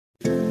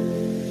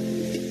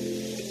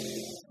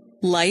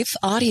Life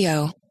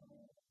Audio.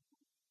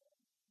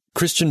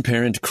 Christian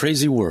Parent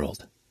Crazy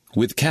World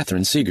with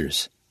Catherine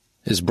Segars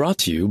is brought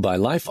to you by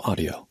Life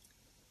Audio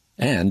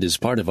and is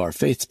part of our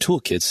Faith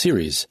Toolkit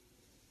series.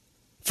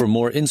 For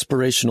more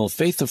inspirational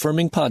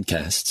faith-affirming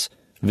podcasts,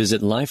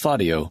 visit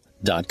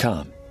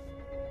lifeaudio.com.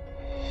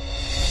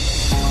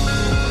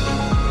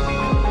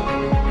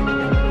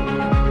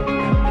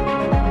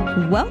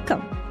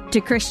 Welcome to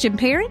Christian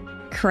Parent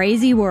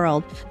Crazy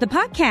World, the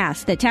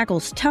podcast that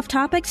tackles tough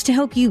topics to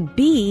help you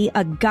be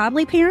a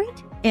godly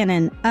parent in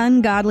an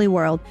ungodly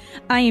world.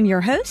 I am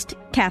your host,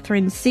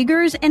 Catherine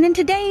Segars, and in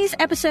today's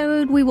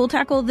episode, we will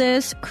tackle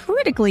this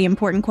critically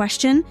important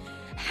question: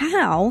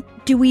 how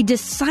do we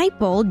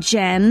disciple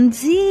Gen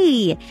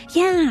Z?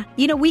 Yeah,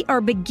 we are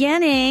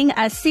beginning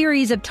a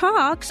series of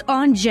talks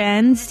on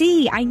Gen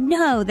Z. I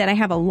know that I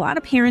have a lot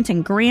of parents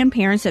and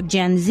grandparents of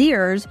Gen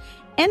Zers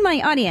in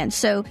my audience,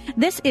 so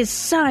this is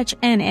such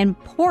an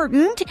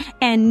important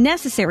and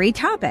necessary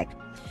topic.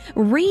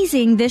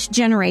 Raising this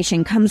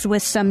generation comes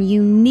with some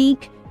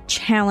unique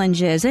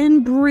challenges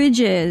and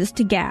bridges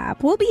to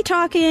gap. We'll be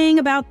talking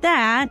about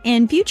that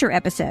in future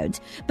episodes.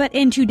 But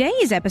in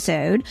today's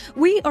episode,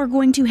 we are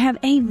going to have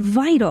a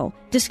vital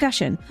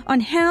discussion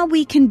on how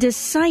we can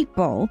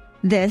disciple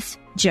this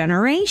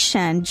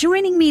generation.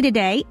 Joining me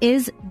today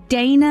is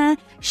Dana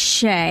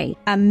Shea,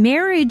 a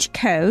marriage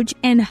coach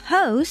and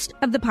host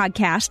of the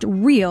podcast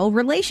Real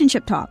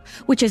Relationship Talk,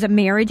 which is a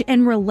marriage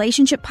and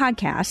relationship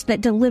podcast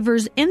that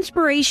delivers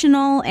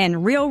inspirational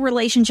and real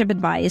relationship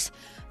advice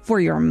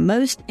for your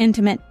most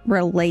intimate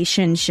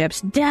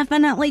relationships.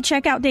 Definitely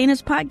check out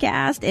Dana's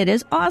podcast. It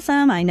is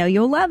awesome. I know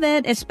you'll love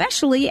it,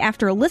 especially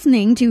after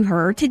listening to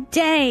her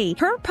today.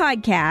 Her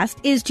podcast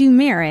is to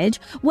marriage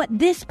what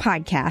this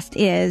podcast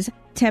is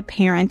to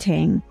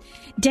parenting.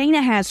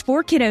 Dana has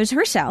 4 kiddos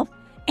herself,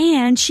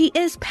 and she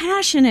is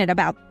passionate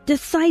about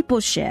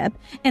discipleship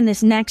in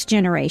this next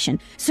generation.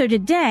 So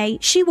today,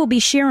 she will be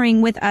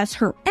sharing with us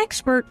her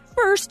expert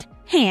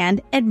first-hand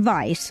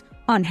advice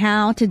on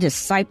how to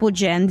disciple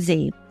Gen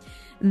Z.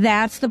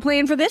 That's the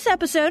plan for this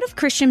episode of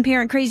Christian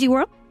Parent Crazy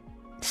World.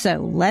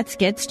 So let's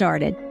get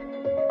started.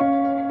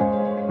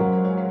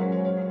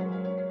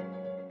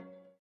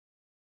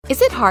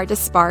 Is it hard to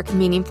spark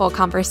meaningful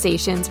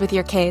conversations with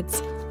your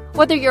kids?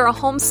 Whether you're a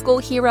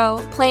homeschool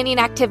hero, planning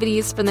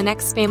activities for the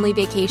next family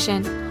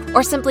vacation,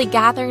 or simply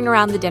gathering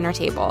around the dinner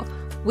table,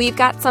 we've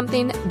got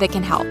something that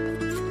can help.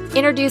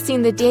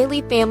 Introducing the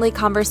Daily Family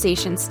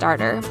Conversation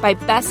Starter by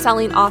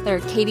best-selling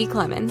author Katie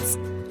Clemens.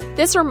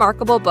 This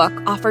remarkable book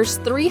offers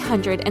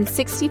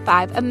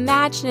 365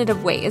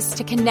 imaginative ways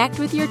to connect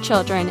with your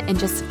children in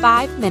just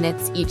 5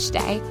 minutes each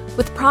day,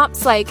 with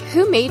prompts like,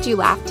 "Who made you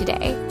laugh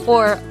today?"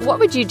 or "What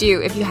would you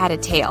do if you had a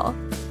tail?"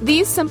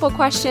 These simple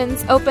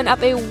questions open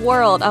up a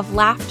world of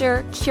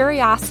laughter,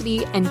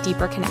 curiosity, and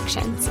deeper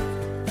connections.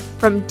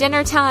 From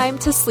dinner time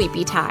to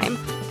sleepy time,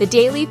 the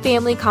Daily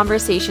Family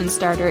Conversation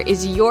Starter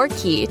is your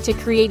key to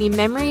creating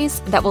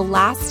memories that will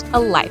last a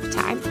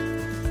lifetime.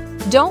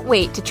 Don't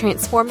wait to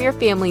transform your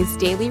family's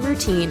daily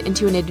routine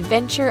into an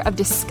adventure of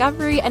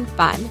discovery and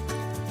fun.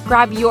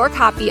 Grab your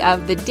copy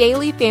of the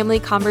Daily Family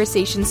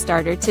Conversation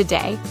Starter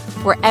today,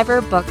 wherever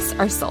books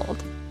are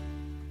sold.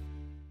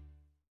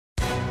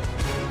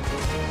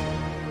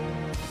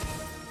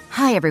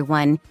 Hi,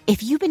 everyone.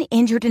 If you've been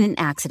injured in an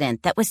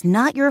accident that was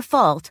not your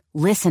fault,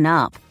 listen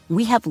up.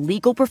 We have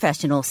legal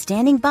professionals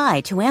standing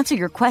by to answer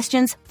your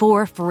questions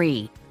for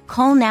free.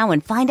 Call now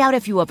and find out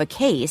if you have a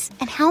case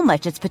and how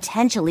much it's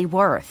potentially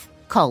worth.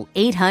 Call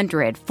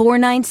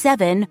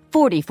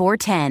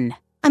 800-497-4410.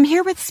 I'm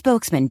here with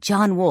spokesman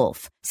John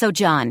Wolf. So,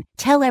 John,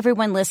 tell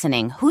everyone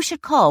listening who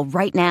should call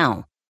right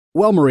now.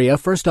 Well, Maria,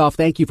 first off,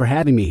 thank you for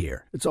having me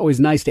here. It's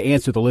always nice to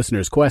answer the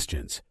listeners'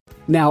 questions.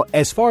 Now,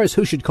 as far as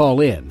who should call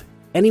in,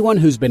 anyone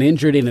who's been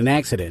injured in an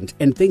accident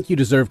and think you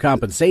deserve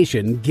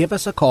compensation, give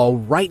us a call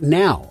right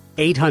now.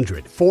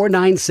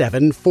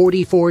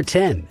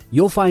 800-497-4410.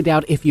 You'll find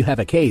out if you have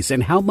a case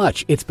and how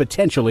much it's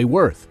potentially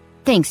worth.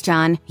 Thanks,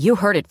 John. You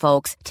heard it,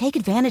 folks. Take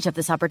advantage of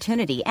this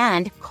opportunity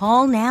and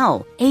call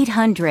now.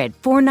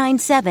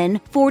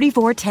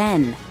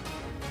 800-497-4410.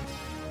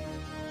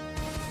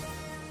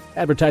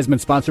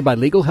 Advertisement sponsored by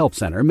Legal Help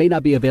Center. May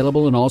not be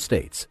available in all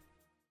states.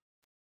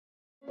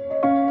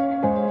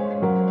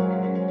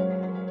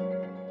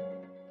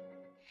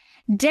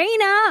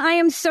 Dana, I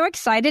am so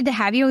excited to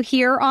have you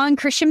here on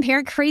Christian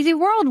Parent Crazy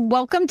World.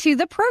 Welcome to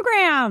the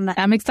program.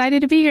 I'm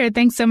excited to be here.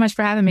 Thanks so much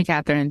for having me,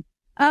 Catherine.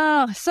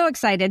 Oh, so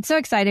excited. So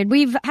excited.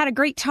 We've had a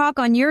great talk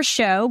on your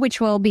show,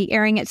 which will be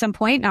airing at some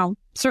point. And I'll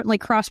certainly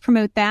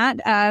cross-promote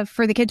that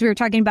for the kids. We were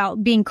talking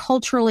about being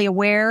culturally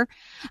aware.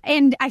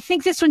 And I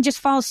think this one just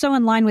falls so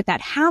in line with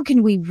that. How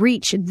can we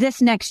reach this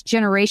next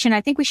generation?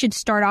 I think we should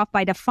start off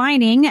by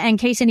defining, in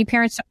case any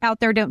parents out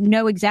there don't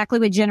know exactly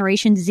what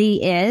Generation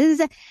Z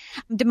is.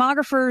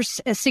 Demographers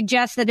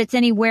suggest that it's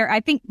anywhere. I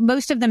think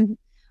most of them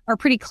are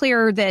pretty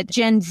clear that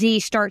Gen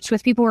Z starts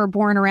with people who were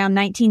born around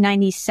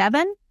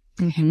 1997.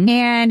 Mm-hmm.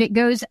 And it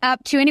goes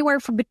up to anywhere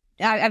from,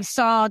 I've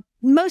saw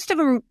most of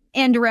them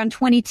end around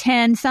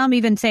 2010. Some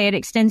even say it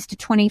extends to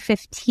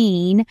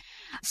 2015.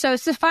 So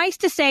suffice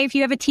to say, if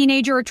you have a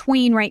teenager or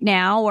tween right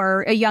now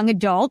or a young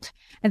adult,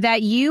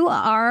 that you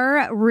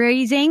are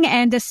raising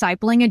and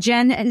discipling a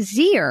Gen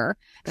Zer.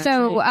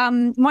 So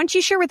why don't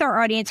you share with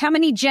our audience, how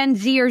many Gen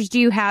Zers do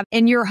you have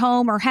in your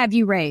home or have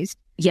you raised?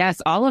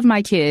 Yes, all of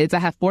my kids. I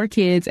have 4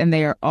 kids and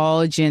they are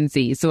all Gen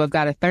Z. So I've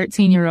got a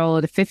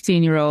 13-year-old, a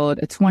 15-year-old,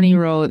 a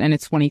 20-year-old, and a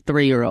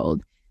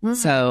 23-year-old.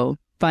 So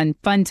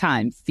fun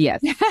times.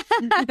 Yes.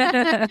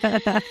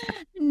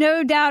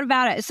 No doubt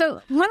about it.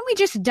 So why don't we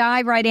just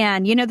dive right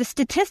in? You know, the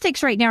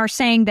statistics right now are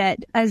saying that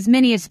as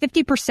many as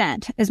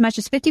 50%, as much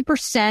as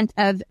 50%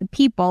 of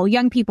people,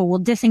 young people, will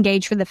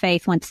disengage from the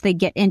faith once they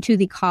get into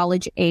the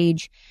college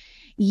age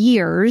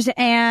years.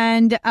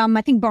 And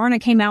I think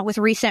Barna came out with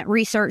recent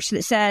research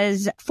that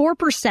says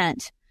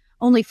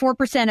only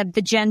 4% of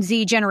the Gen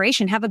Z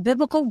generation have a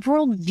biblical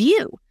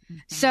worldview.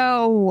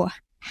 So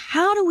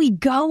how do we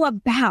go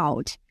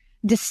about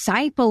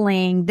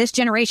discipling this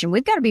generation?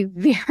 We've got to be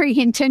very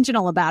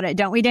intentional about it,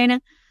 don't we,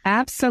 Dana?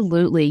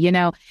 Absolutely. You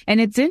know, and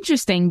it's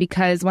interesting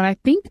because when I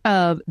think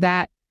of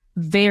that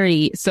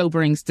very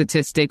sobering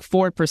statistic,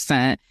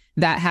 4%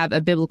 that have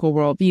a biblical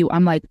worldview,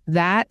 I'm like,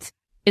 that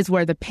is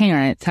where the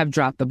parents have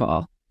dropped the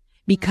ball.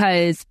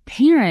 Because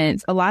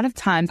parents, a lot of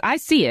times, I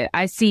see it.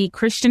 I see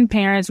Christian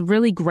parents,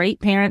 really great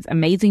parents,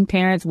 amazing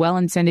parents,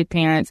 well-intended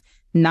parents,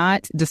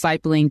 not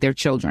discipling their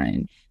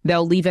children.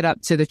 They'll leave it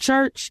up to the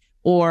church,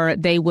 or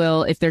they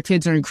will, if their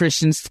kids are in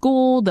Christian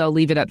school, they'll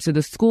leave it up to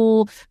the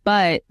school,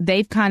 but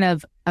they've kind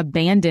of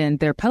abandoned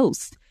their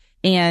post.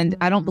 And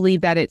I don't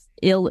believe that it's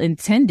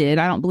ill-intended.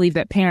 I don't believe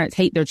that parents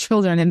hate their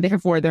children and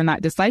therefore they're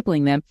not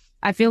discipling them.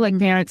 I feel like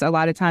parents a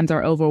lot of times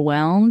are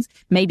overwhelmed.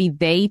 Maybe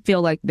they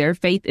feel like their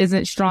faith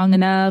isn't strong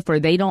enough or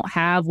they don't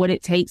have what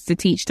it takes to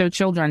teach their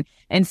children.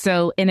 And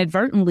so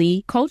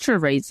inadvertently, culture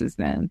raises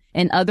them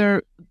and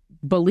other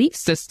belief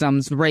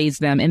systems raise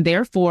them. And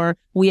therefore,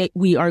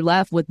 we are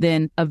left with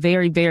then a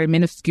very, very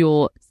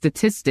minuscule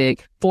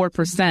statistic,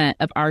 4%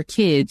 of our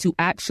kids who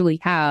actually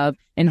have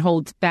and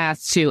hold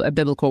fast to a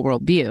biblical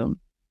worldview.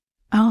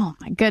 Oh,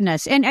 my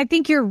goodness. And I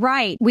think you're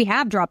right. We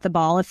have dropped the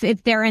ball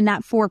if they're in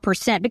that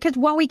 4%, because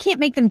while we can't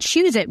make them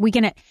choose it, we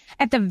can,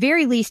 at the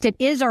very least, it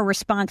is our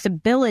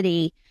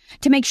responsibility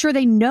to make sure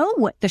they know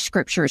what the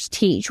scriptures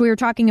teach. We were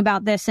talking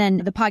about this in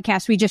the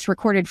podcast we just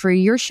recorded for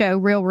your show,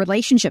 Real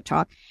Relationship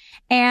Talk.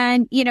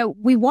 And, you know,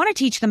 we want to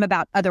teach them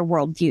about other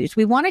worldviews.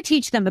 We want to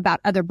teach them about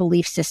other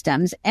belief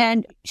systems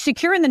and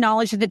secure in the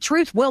knowledge that the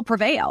truth will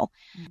prevail.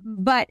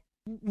 But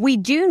we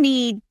do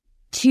need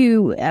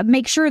to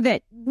make sure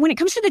that when it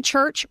comes to the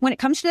church, when it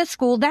comes to the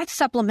school, that's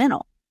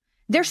supplemental.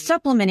 They're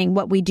supplementing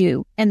what we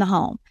do in the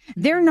home.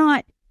 They're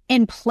not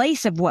in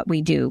place of what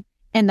we do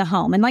in the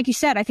home. And like you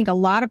said, I think a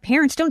lot of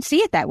parents don't see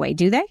it that way,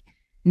 do they?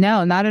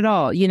 No, not at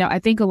all. You know, I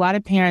think a lot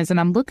of parents, and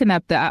I'm looking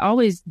up I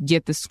always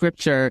get the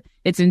scripture.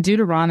 It's in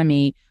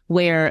Deuteronomy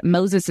where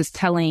Moses is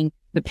telling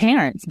the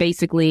parents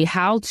basically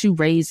how to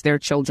raise their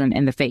children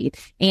in the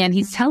faith. And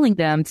he's telling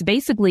them to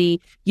basically,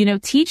 you know,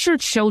 teach your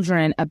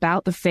children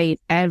about the faith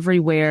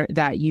everywhere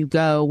that you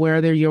go,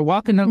 whether you're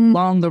walking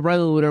along the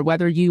road or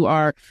whether you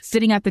are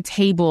sitting at the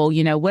table,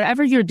 you know,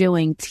 whatever you're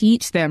doing,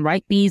 teach them,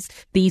 write these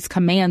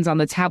commands on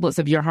the tablets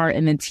of your heart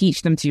and then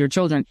teach them to your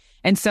children.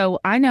 And so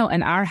I know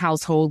in our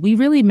household, we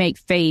really make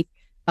faith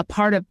a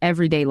part of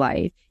everyday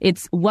life.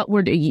 It's what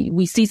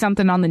we see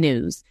something on the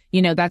news.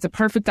 You know, that's a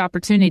perfect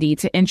opportunity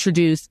to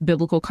introduce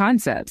biblical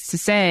concepts, to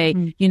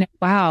say, you know,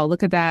 wow,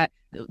 look at that.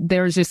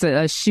 There was just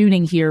a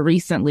shooting here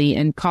recently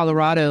in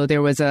Colorado.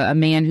 There was a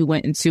man who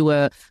went into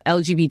a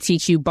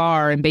LGBTQ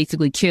bar and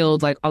basically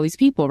killed like all these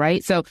people,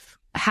 right? So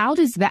how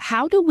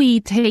do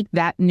we take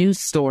that news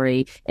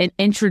story and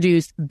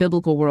introduce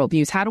biblical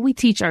worldviews? How do we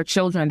teach our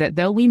children that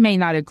though we may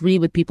not agree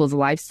with people's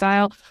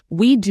lifestyle,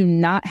 we do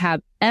not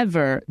have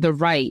ever the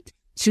right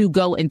to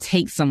go and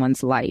take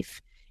someone's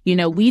life? You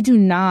know, we do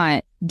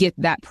not get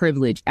that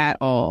privilege at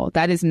all.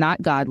 That is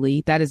not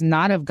godly. That is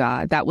not of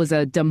God. That was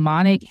a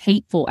demonic,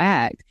 hateful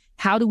act.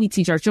 How do we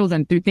teach our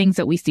children? Through things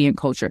that we see in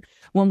culture.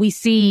 When we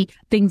see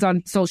things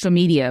on social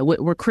media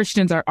where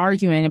Christians are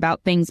arguing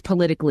about things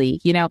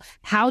politically, you know,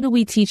 how do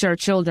we teach our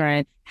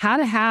children how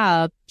to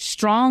have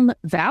strong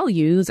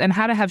values and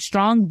how to have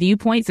strong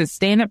viewpoints and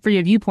stand up for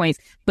your viewpoints,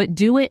 but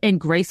do it in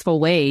graceful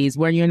ways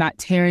where you're not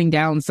tearing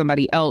down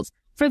somebody else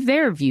for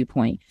their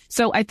viewpoint?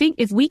 So I think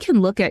if we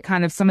can look at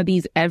kind of some of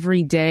these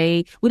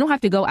everyday, we don't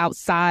have to go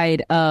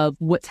outside of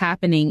what's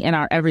happening in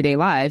our everyday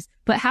lives,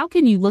 but how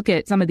can you look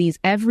at some of these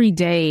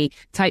everyday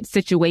type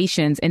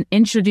situations and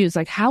introduce,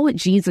 like, how would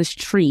Jesus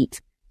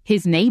treat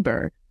his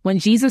neighbor? When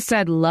Jesus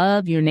said,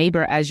 love your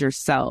neighbor as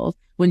yourself,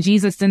 when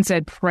Jesus then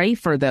said, pray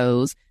for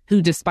those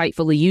who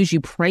despitefully use you,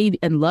 pray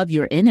and love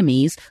your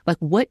enemies, like,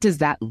 what does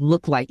that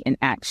look like in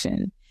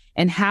action?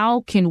 And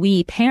how can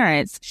we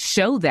parents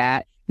show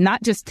that?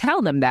 Not just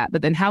tell them that,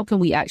 but then how can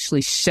we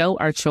actually show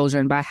our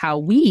children by how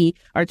we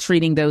are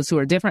treating those who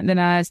are different than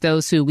us,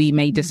 those who we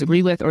may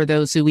disagree with, or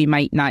those who we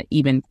might not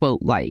even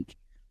quote like?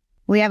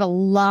 We have a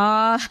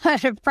lot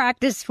of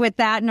practice with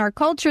that in our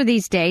culture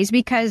these days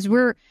because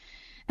we're,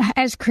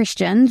 as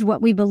Christians,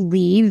 what we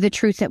believe, the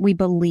truth that we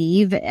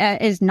believe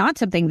is not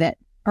something that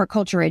our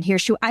culture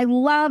adheres to. I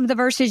love the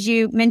verses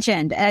you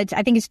mentioned. I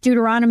think it's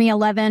Deuteronomy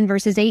 11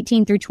 verses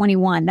 18 through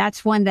 21.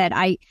 That's one that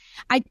I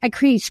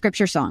create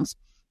scripture songs.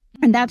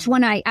 And that's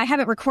when I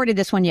haven't recorded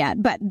this one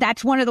yet, but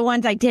that's one of the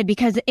ones I did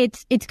because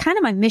it's kind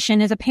of my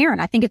mission as a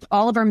parent. I think it's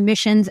all of our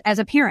missions as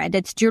a parent.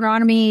 It's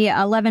Deuteronomy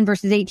 11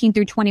 verses 18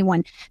 through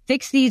 21.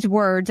 Fix these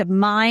words of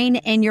mine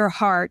in your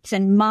hearts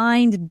and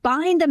minds,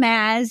 bind them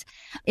as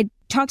it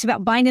talks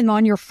about binding them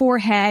on your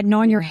forehead and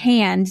on your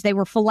hands. They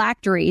were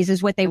phylacteries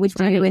is what they would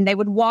do. And they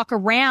would walk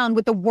around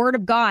with the word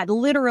of God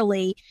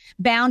literally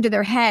bound to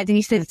their heads. And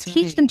he says,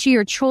 teach them to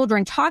your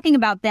children, talking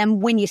about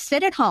them when you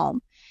sit at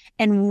home.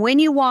 And when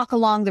you walk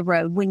along the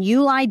road, when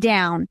you lie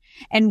down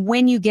and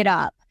when you get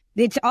up,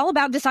 it's all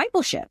about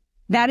discipleship.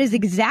 That is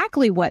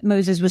exactly what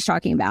Moses was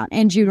talking about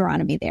in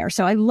Deuteronomy there.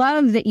 So I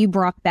love that you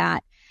brought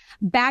that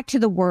back to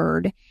the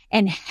word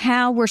and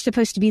how we're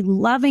supposed to be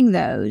loving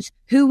those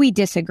who we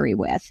disagree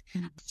with.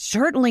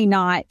 Certainly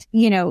not,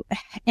 in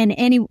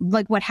any,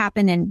 like what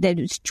happened in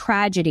the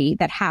tragedy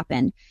that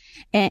happened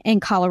in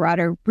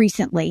Colorado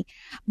recently.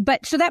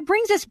 But so that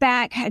brings us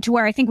back to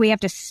where I think we have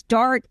to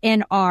start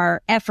in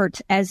our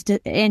efforts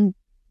in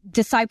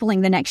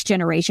discipling the next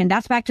generation.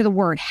 That's back to the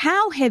word.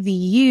 How have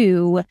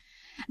you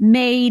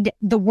made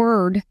the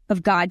word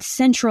of God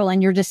central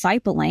in your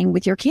discipling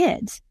with your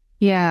kids?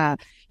 Yeah.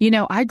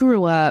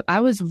 I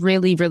was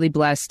really, really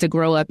blessed to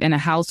grow up in a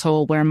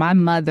household where my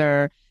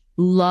mother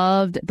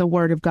loved the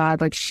word of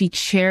God. Like she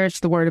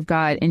cherished the word of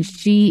God. And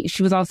she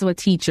was also a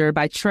teacher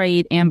by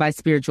trade and by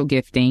spiritual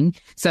gifting.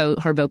 So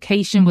her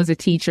vocation was a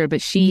teacher,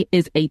 but she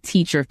is a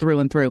teacher through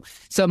and through.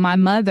 So my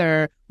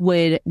mother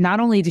not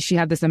only did she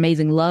have this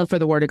amazing love for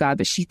the word of God,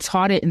 but she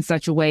taught it in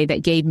such a way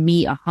that gave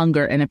me a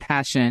hunger and a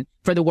passion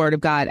for the word of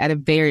God at a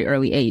very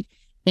early age.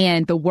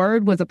 And the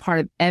word was a part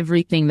of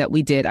everything that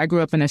we did. I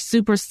grew up in a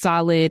super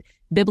solid,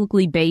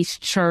 biblically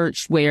based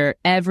church where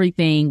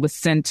everything was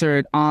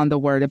centered on the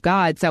word of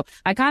God. So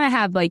I kind of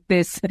have like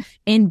this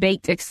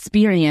in-baked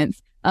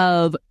experience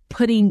of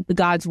putting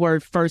God's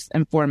word first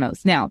and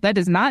foremost. Now, that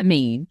does not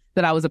mean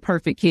that I was a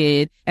perfect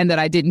kid and that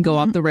I didn't go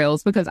off the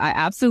rails, because I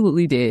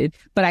absolutely did.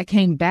 But I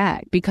came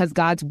back because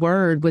God's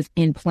word was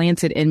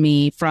implanted in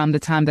me from the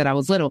time that I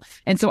was little.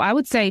 And so I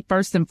would say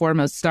first and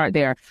foremost, start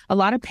there. A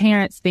lot of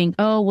parents think,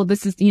 oh, well,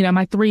 this is,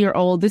 my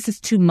 3-year-old, this is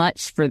too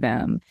much for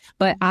them.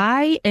 But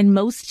and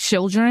most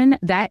children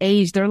that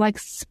age, they're like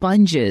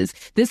sponges.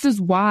 This is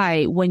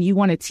why when you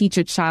want to teach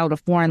a child a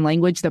foreign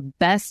language, the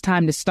best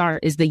time to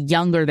start is the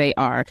younger they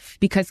are,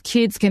 because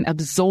kids can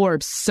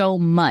absorb so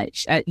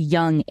much at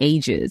young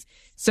ages.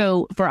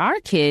 So for our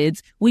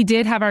kids, we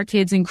did have our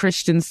kids in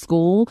Christian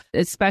school,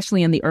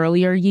 especially in the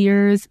earlier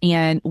years.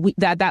 And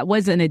that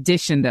was an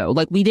addition, though.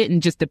 Like we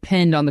didn't just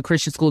depend on the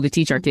Christian school to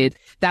teach our kids.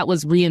 That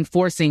was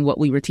reinforcing what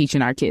we were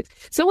teaching our kids.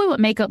 So we would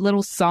make up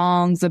little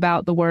songs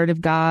about the word of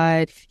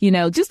God,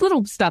 just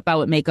little stuff I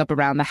would make up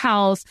around the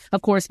house.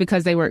 Of course,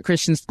 because they were at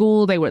Christian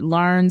school, they would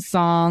learn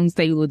songs.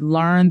 They would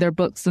learn their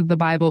books of the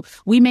Bible.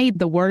 We made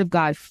the word of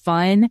God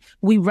fun.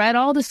 We read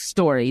all the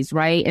stories,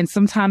 right? And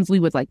sometimes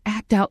we would like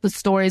act out the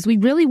stories. We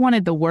really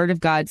wanted the word of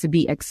God to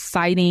be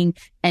exciting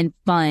and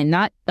fun,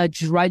 not a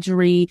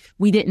drudgery.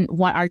 We didn't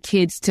want our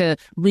kids to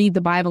read the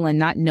Bible and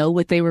not know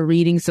what they were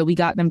reading. So we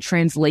got them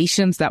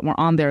translations that were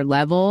on their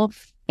level.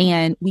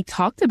 And we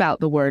talked about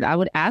the word. I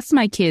would ask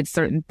my kids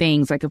certain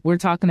things, like if we're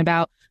talking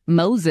about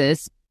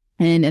Moses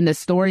and the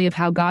story of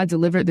how God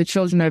delivered the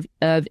children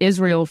of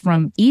Israel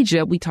from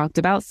Egypt, we talked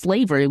about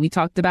slavery. We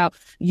talked about,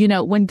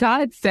 when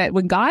God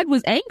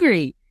was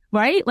angry,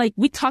 right? Like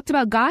we talked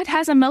about God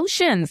has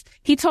emotions.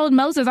 He told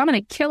Moses, I'm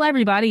going to kill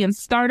everybody and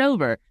start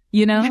over.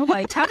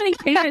 Like how many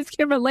parents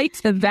can relate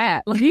to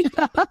that? Like,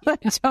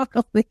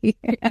 totally.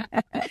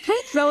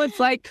 So it's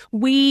like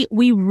we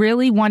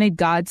really wanted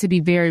God to be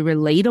very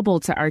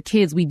relatable to our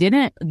kids.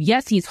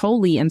 Yes, he's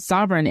holy and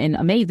sovereign and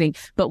amazing,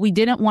 but we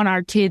didn't want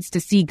our kids to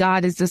see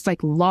God as this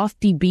like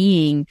lofty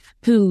being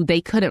who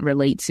they couldn't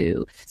relate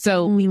to.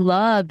 So we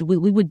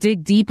would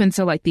dig deep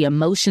into like the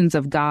emotions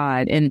of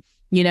God. And,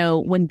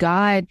 when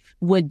God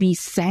would be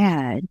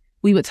sad,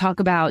 we would talk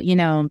about,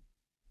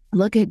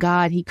 look at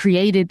God. He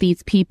created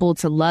these people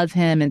to love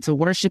him and to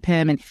worship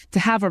him and to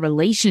have a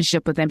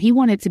relationship with them. He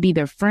wanted to be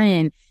their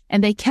friend,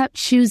 and they kept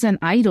choosing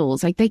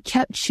idols. Like they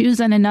kept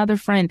choosing another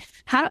friend.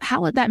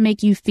 How would that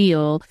make you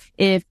feel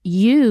if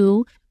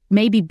you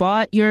maybe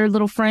bought your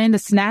little friend a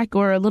snack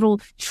or a little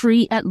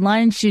treat at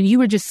lunch and you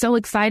were just so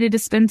excited to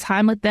spend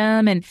time with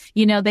them, and,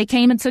 they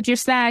came and took your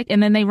snack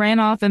and then they ran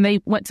off and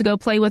they went to go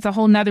play with a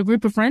whole nother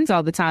group of friends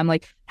all the time?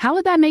 Like, how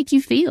would that make you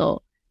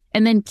feel?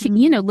 And then,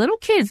 little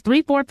kids,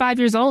 3, 4, 5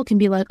 years old can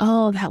be like,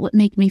 oh, that would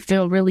make me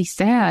feel really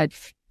sad.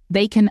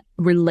 They can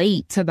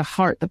relate to the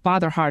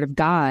father heart of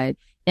God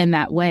in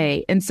that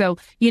way. And so,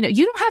 you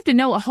don't have to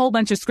know a whole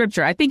bunch of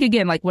scripture. I think,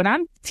 again, like when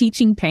I'm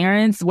teaching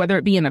parents, whether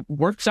it be in a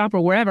workshop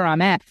or wherever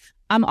I'm at,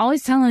 I'm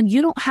always telling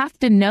you don't have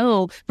to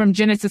know from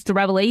Genesis to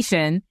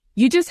Revelation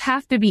you just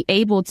have to be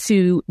able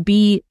to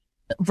be,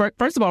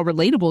 first of all,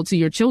 relatable to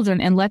your children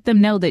and let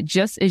them know that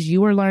just as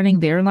you are learning,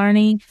 they're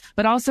learning,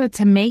 but also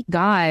to make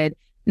God,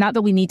 not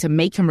that we need to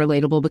make him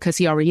relatable because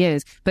he already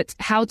is, but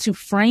how to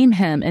frame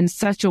him in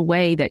such a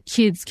way that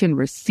kids can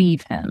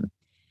receive him.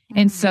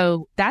 And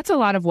so that's a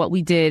lot of what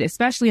we did,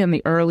 especially in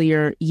the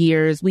earlier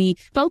years. We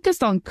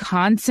focused on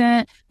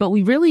content, but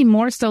we really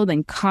more so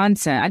than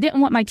content. I didn't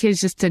want my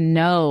kids just to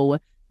know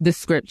the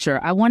scripture.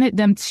 I wanted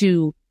them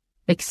to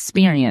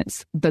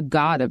experience the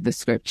God of the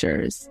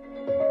scriptures.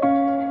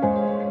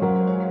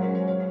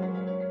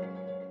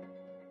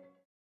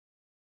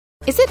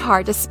 Is it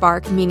hard to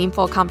spark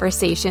meaningful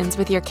conversations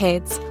with your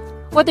kids?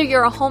 Whether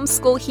you're a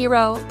homeschool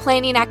hero,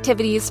 planning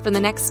activities for the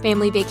next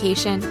family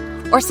vacation,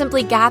 or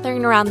simply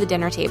gathering around the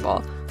dinner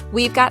table,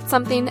 we've got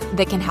something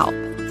that can help.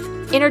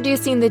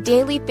 Introducing the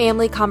Daily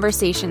Family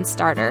Conversation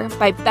Starter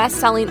by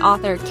best-selling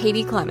author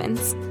Katie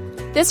Clemens.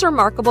 This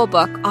remarkable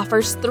book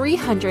offers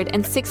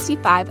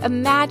 365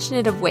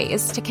 imaginative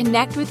ways to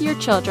connect with your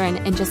children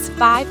in just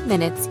 5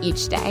 minutes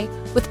each day,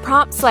 with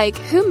prompts like,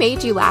 who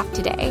made you laugh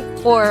today?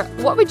 Or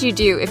what would you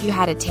do if you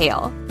had a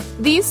tail?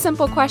 These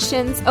simple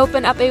questions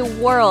open up a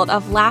world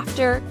of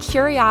laughter,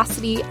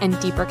 curiosity, and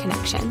deeper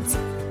connections.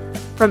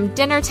 From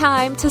dinner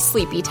time to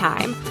sleepy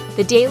time,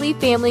 the Daily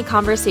Family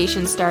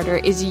Conversation Starter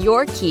is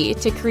your key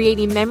to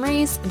creating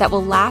memories that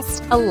will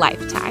last a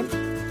lifetime.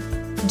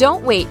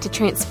 Don't wait to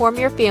transform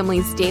your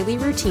family's daily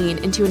routine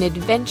into an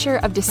adventure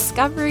of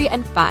discovery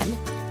and fun.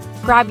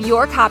 Grab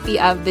your copy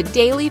of the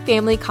Daily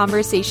Family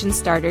Conversation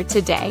Starter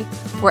today,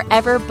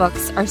 wherever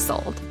books are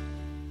sold.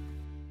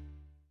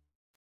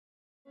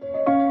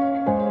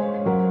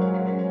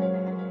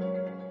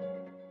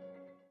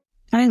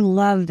 I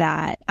love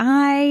that.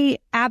 I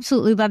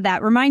absolutely love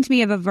that. Reminds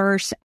me of a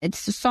verse. It's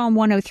Psalm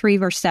 103,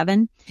 verse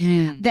 7,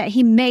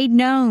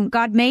 that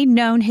God made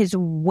known his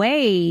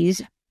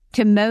ways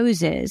to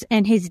Moses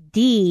and his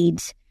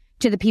deeds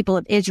to the people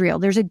of Israel.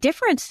 There's a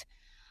difference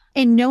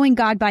in knowing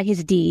God by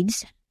his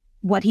deeds,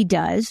 what he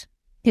does,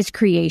 his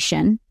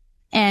creation,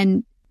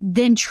 and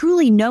then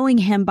truly knowing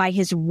him by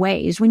his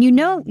ways. When you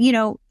know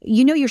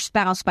your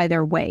spouse by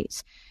their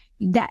ways,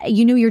 that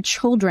you know your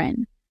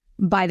children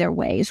by their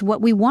ways.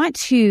 What we want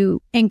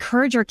to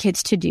encourage our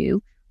kids to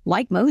do,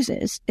 like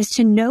Moses, is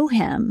to know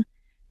him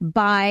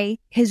by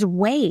his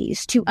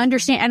ways, to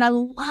understand. And I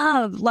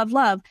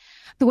love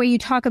the way you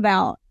talk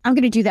about, I'm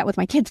going to do that with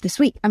my kids this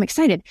week. I'm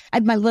excited. I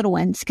have my little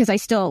ones because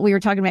we were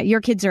talking about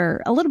your kids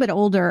are a little bit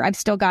older. I've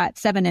still got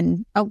 7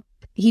 and,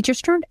 he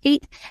just turned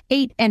 8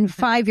 and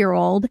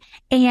 5-year-old,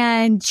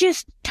 and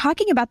just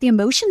talking about the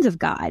emotions of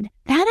God.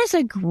 That is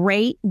a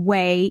great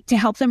way to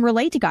help them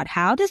relate to God.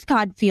 How does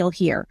God feel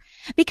here?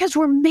 Because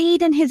we're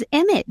made in his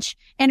image.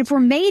 And if we're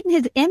made in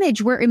his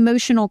image, we're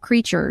emotional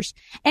creatures.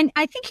 And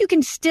I think you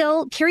can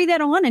still carry that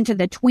on into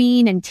the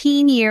tween and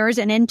teen years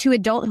and into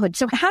adulthood.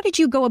 So how did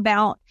you go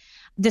about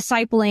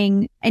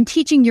discipling and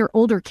teaching your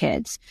older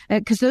kids?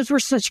 Because those were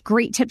such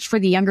great tips for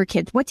the younger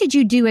kids. What did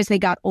you do as they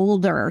got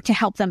older to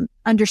help them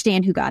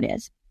understand who God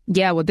is?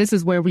 Yeah, well, this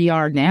is where we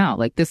are now.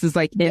 Like, this is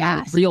like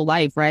real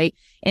life, right?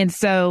 And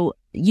so,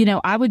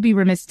 I would be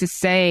remiss to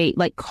say,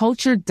 like,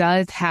 culture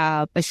does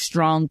have a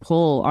strong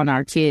pull on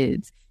our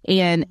kids.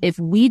 And if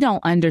we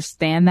don't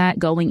understand that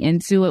going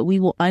into it, we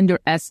will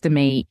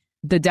underestimate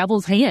the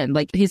devil's hand,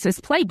 like his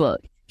playbook.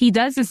 He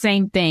does the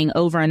same thing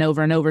over and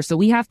over and over. So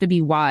we have to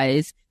be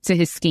wise to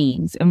his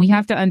schemes, and we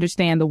have to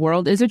understand the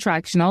world is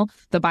attractional.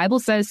 The Bible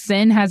says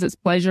sin has its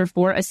pleasure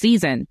for a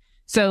season.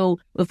 So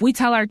if we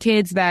tell our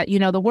kids that,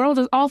 the world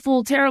is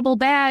awful, terrible,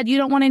 bad, you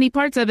don't want any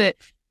parts of it,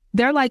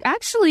 they're like,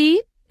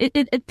 actually,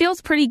 it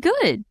feels pretty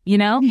good,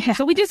 Yeah.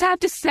 So we just have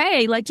to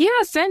say, like, yeah,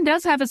 sin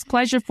does have its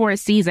pleasure for a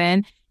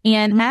season.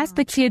 And as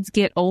the kids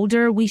get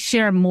older, we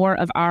share more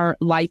of our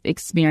life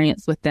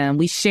experience with them.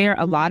 We share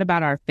a lot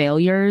about our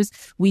failures.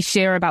 We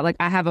share about, like,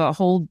 I have a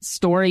whole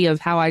story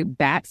of how I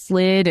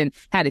backslid and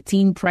had a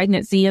teen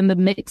pregnancy in the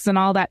mix and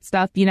all that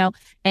stuff,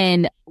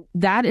 and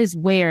that is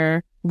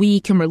where we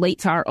can relate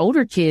to our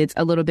older kids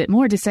a little bit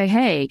more to say,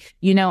 hey,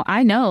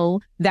 I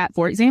know that,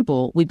 for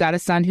example, we've got a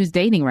son who's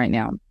dating right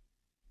now.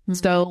 Mm-hmm.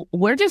 So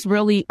we're just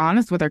really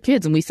honest with our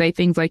kids, and we say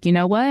things like, you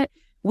know what?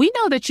 We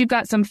know that you've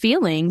got some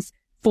feelings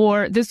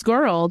for this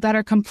girl that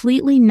are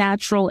completely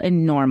natural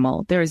and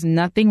normal. There is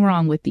nothing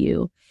wrong with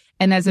you.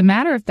 And as a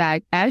matter of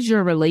fact, as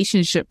your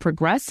relationship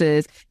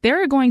progresses,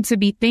 there are going to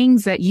be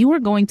things that you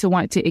are going to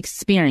want to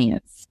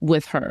experience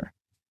with her.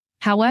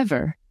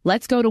 However,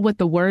 let's go to what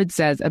the word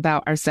says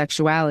about our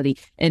sexuality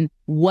and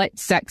what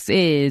sex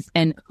is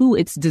and who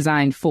it's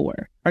designed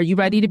for. Are you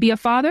ready to be a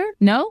father?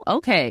 No?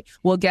 Okay.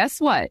 Well,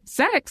 guess what?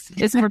 Sex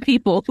is for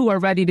people who are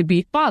ready to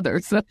be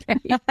fathers. Okay.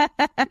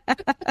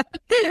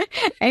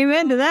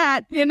 Amen to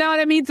that. You know what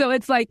I mean? So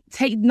it's like,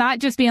 not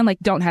just being like,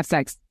 don't have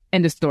sex.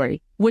 End of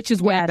story, which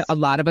is where a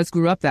lot of us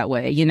grew up that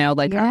way.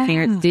 Like our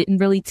parents didn't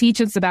really teach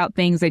us about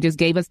things. They just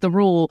gave us the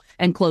rule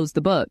and closed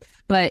the book.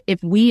 But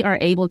if we are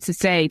able to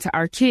say to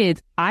our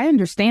kids, I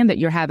understand that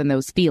you're having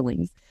those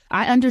feelings.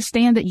 I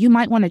understand that you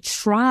might want to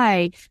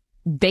try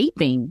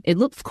vaping. It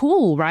looks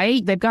cool,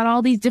 right? They've got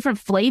all these different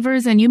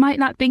flavors and you might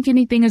not think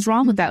anything is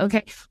wrong with that.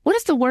 Okay. What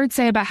does the word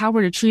say about how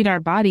we're to treat our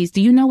bodies?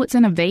 Do you know what's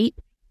in a vape?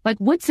 Like,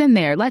 what's in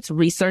there? Let's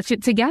research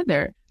it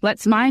together.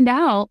 Let's find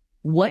out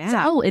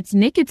it's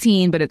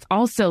nicotine, but it's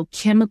also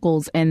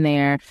chemicals in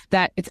there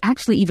that it's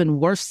actually even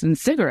worse than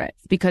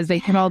cigarettes because they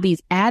have all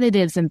these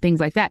additives and things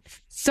like that.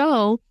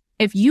 So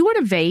if you were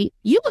to vape,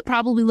 you would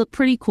probably look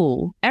pretty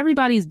cool.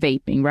 Everybody's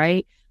vaping,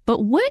 right?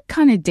 But what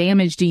kind of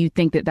damage do you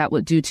think that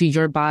would do to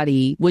your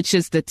body, which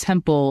is the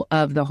temple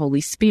of the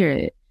Holy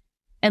Spirit?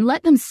 And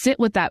let them sit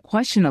with that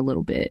question a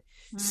little bit.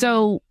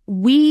 So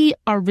we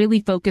are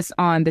really focused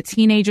on the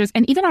teenagers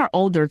and even our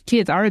older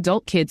kids. Our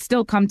adult kids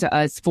still come to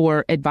us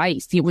for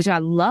advice, which I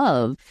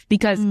love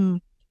because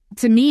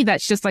to me,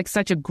 that's just like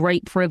such a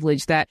great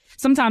privilege that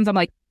sometimes I'm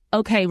like,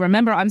 okay,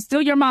 remember, I'm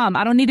still your mom.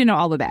 I don't need to know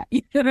all of that.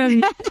 You know what I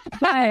mean?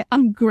 But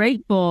I'm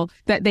grateful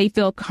that they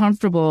feel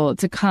comfortable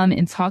to come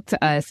and talk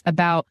to us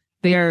about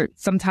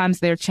sometimes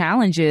their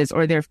challenges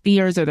or their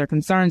fears or their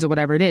concerns or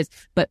whatever it is,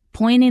 but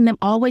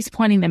always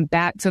pointing them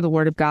back to the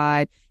Word of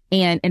God.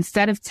 And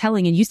instead of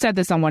telling, and you said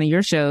this on one of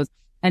your shows,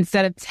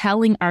 instead of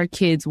telling our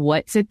kids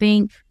what to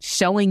think,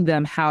 showing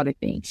them how to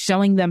think,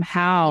 showing them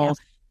how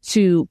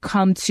to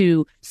come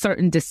to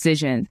certain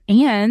decisions.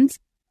 And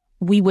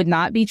we would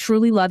not be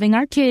truly loving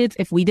our kids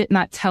if we did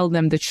not tell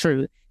them the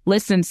truth.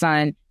 Listen,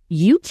 son,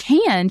 you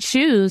can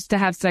choose to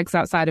have sex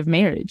outside of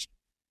marriage.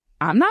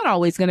 I'm not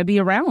always going to be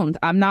around.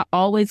 I'm not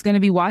always going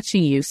to be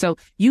watching you. So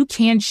you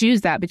can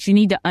choose that, but you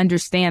need to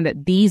understand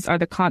that these are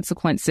the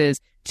consequences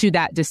to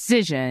that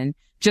decision.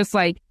 Just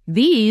like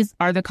these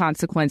are the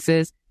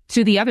consequences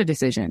to the other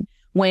decision.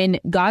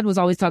 When God was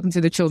always talking to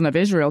the children of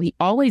Israel, he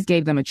always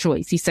gave them a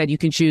choice. He said, you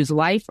can choose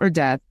life or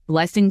death,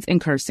 blessings and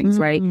cursings,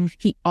 right?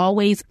 He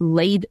always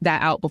laid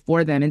that out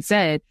before them and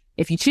said,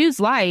 if you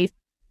choose life,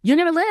 you're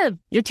going to live.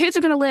 Your kids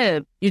are going to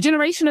live. Your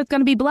generation is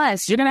going to be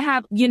blessed. You're going to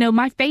have,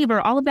 my favor,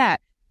 all of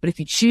that. But if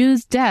you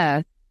choose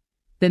death,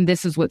 then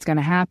this is what's going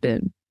to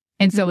happen.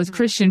 And so as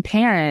Christian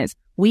parents,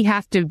 we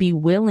have to be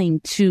willing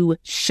to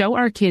show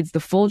our kids the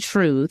full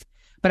truth.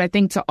 But I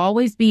think to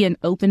always be an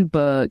open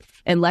book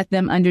and let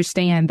them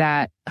understand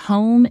that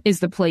home is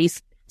the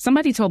place.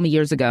 Somebody told me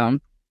years ago,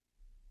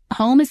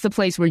 home is the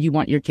place where you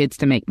want your kids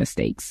to make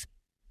mistakes.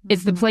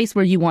 It's the place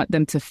where you want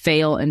them to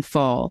fail and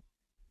fall,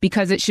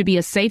 because it should be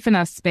a safe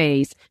enough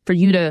space for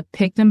you to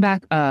pick them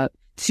back up,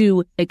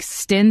 to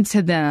extend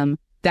to them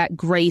that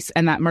grace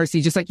and that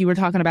mercy. Just like you were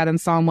talking about in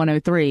Psalm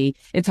 103,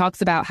 it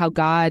talks about how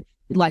God,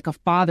 like a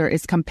father,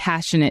 is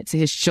compassionate to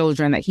his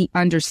children, that he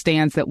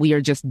understands that we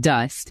are just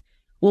dust.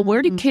 Well,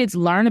 where do kids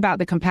learn about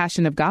the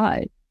compassion of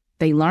God?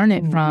 They learn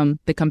it from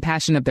the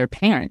compassion of their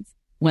parents.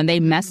 When they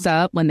mess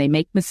up, when they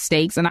make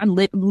mistakes, and I'm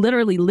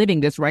literally living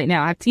this right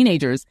now. I have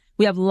teenagers.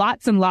 We have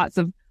lots and lots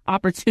of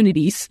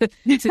opportunities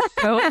to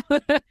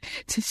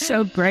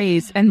show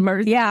grace and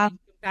mercy and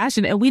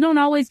compassion. And we don't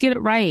always get it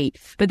right.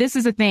 But this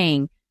is the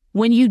thing.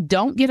 When you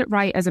don't get it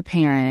right as a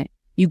parent,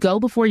 you go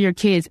before your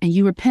kids and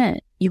you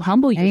repent. You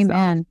humble yourself.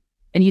 Amen.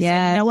 And you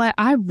say, you know what?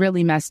 I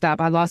really messed up.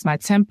 I lost my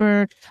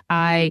temper.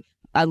 I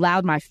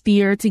allowed my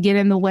fear to get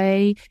in the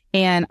way,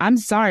 and I'm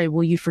sorry.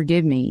 Will you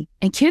forgive me?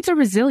 And kids are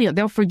resilient.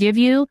 They'll forgive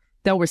you.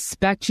 They'll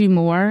respect you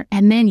more.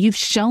 And then you've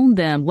shown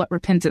them what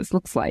repentance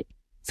looks like.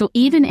 So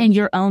even in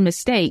your own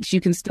mistakes,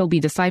 you can still be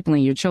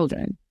discipling your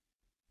children.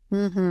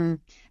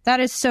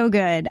 That is so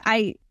good.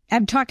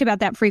 I've talked about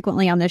that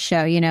frequently on this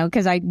show,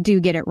 because I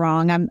do get it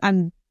wrong.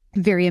 I'm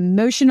very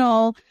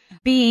emotional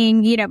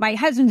being, my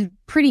husband's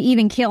pretty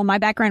even keel. My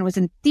background was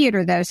in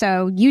theater though.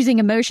 So using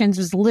emotions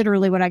was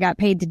literally what I got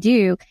paid to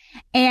do.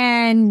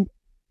 And,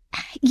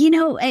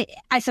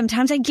 I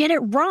sometimes I get it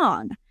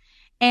wrong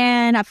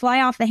and I fly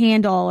off the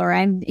handle, or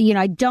I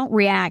don't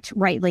react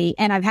rightly.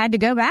 And I've had to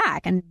go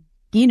back and,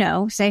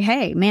 say,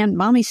 hey, man,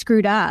 mommy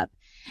screwed up.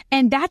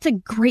 And that's a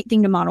great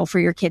thing to model for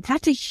your kids.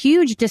 That's a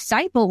huge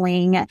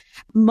discipling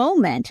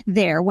moment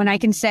there when I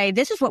can say,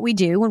 this is what we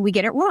do when we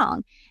get it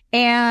wrong.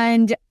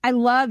 And I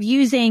love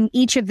using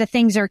each of the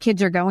things our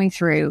kids are going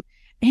through,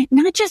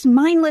 not just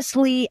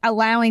mindlessly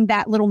allowing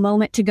that little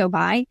moment to go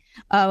by,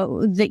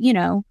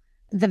 the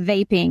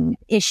vaping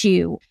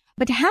issue,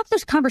 but to have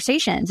those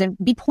conversations and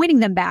be pointing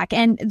them back.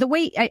 And the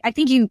way I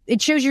think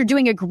it shows you're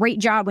doing a great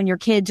job when your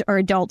kids are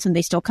adults and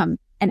they still come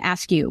and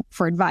ask you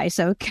for advice.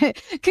 So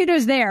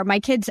kudos there. My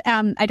kids,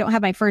 I don't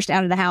have my first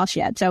out of the house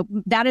yet. So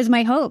that is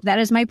my hope. That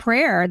is my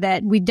prayer,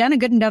 that we've done a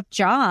good enough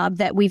job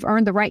that we've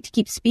earned the right to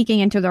keep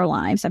speaking into their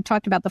lives. I've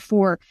talked about the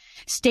 4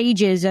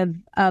 stages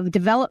of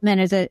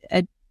development as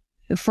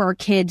for our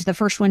kids. The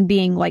first one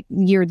being like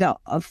you're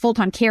a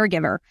full-time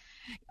caregiver.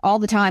 All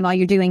the time, all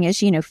you're doing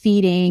is,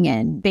 feeding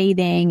and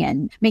bathing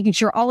and making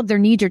sure all of their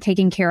needs are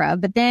taken care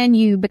of. But then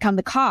you become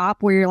the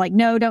cop where you're like,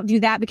 no, don't do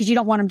that, because you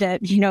don't want them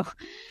to,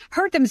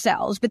 hurt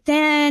themselves. But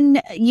then,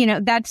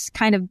 that's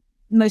kind of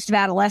most of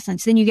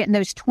adolescence. Then you get in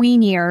those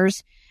tween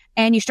years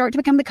and you start to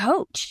become the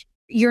coach.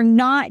 You're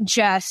not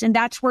just, and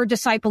that's where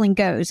discipling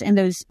goes in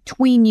those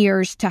tween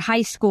years to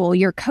high school.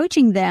 You're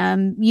coaching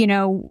them,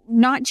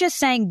 not just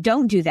saying,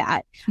 don't do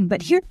that,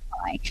 but here's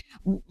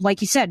why.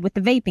 Like you said, with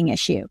the vaping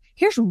issue,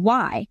 here's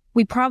why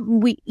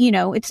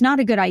it's not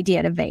a good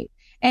idea to vape.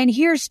 And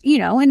here's,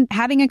 and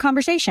having a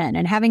conversation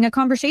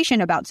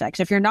about sex.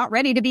 If you're not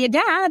ready to be a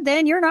dad,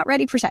 then you're not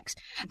ready for sex.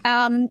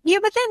 But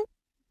then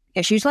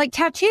issues like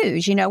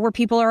tattoos, where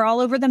people are all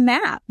over the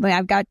map.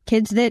 I've got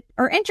kids that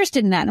are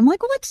interested in that. And I'm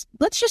like, well,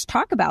 let's just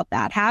talk about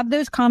that. Have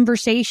those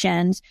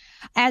conversations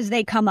as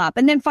they come up.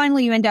 And then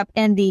finally you end up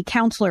in the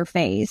counselor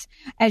phase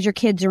as your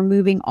kids are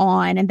moving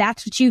on. And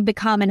that's what you've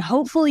become. And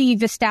hopefully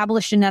you've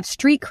established enough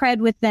street cred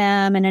with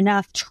them and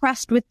enough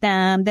trust with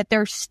them that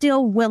they're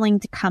still willing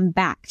to come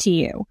back to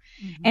you.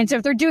 Mm-hmm. And so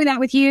if they're doing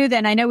that with you,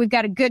 then I know we've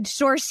got a good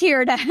source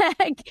here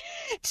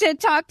to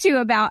talk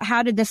to about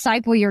how to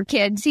disciple your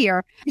kids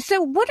here.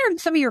 So what are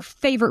some of your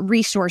favorite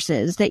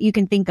resources that you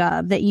can think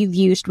of that you've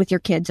used with your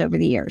kids over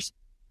the years?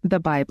 The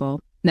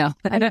Bible. No.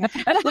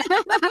 Excellent.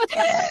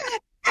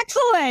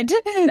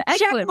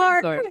 Check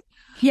mark.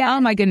 Yeah.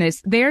 Oh my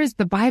goodness. There's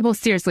the Bible,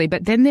 seriously.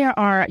 But then there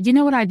are,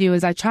 what I do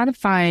is I try to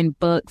find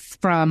books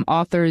from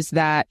authors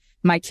that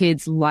my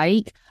kids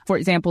like. For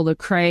example,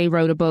 Lecrae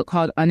wrote a book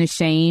called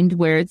Unashamed,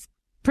 where it's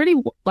pretty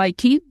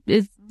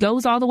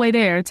goes all the way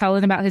there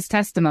telling about his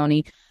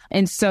testimony.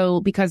 And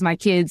so because my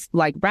kids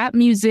like rap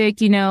music,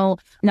 now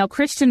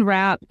Christian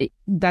rap,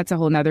 that's a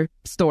whole nother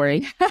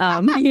story.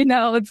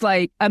 It's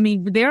like,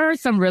 there are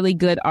some really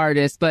good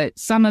artists, but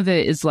some of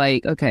it is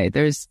like, okay,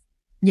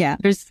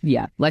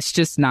 let's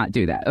just not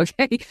do that.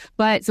 Okay.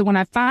 But so when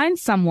I find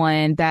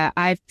someone that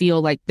I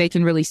feel like they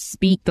can really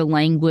speak the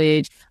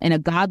language in a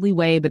godly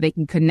way, but they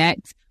can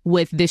connect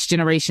with this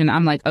generation,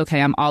 I'm like,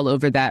 okay, I'm all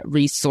over that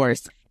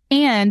resource.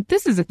 And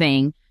this is the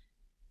thing.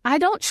 I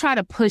don't try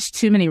to push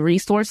too many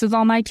resources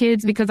on my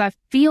kids because I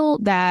feel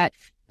that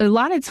a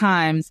lot of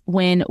times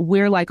when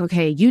we're like,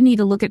 okay, you need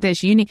to look at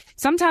this,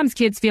 sometimes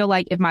kids feel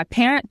like if my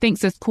parent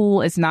thinks it's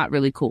cool, it's not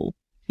really cool.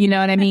 You know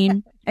what I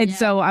mean? And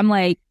so I'm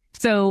like,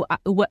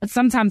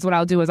 sometimes what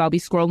I'll do is I'll be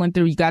scrolling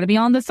through. You got to be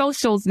on the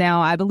socials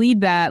now. I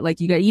believe that.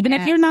 Like even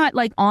if you're not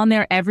like on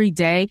there every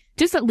day,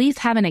 just at least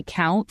have an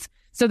account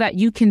so that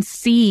you can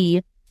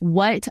see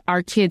what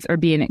our kids are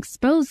being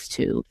exposed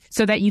to,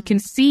 so that you can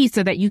see,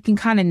 so that you can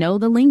kind of know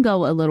the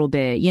lingo a little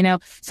bit,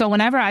 So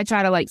whenever I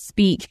try to like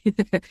speak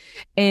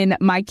in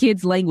my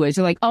kids' language,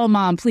 they're like, oh,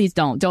 mom, please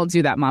don't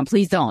do that, mom,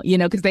 please don't,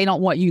 because they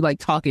don't want you like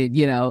talking,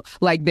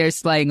 like they're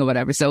slang or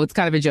whatever. So it's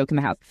kind of a joke in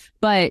the house.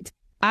 But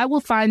I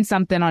will find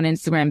something on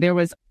Instagram. There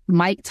was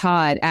Mike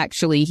Todd,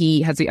 actually.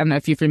 He has, I don't know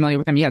if you're familiar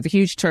with him. He has a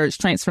huge church,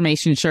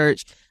 Transformation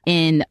Church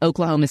in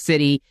Oklahoma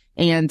City.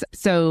 And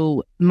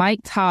so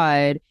Mike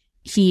Todd,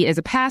 he is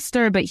a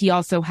pastor, but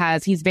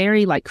he's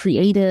very like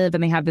creative,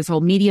 and they have this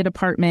whole media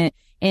department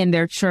in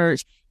their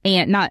church,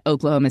 and not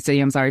Oklahoma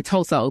City,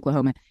 Tulsa,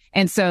 Oklahoma.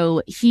 And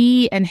so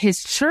he and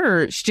his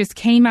church just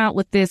came out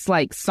with this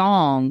like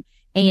song,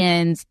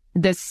 and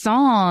the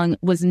song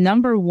was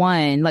number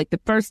one, like the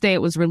first day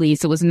it was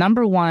released, it was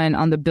number one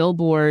on the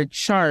Billboard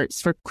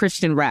charts for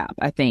Christian rap,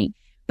 I think.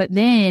 But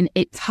then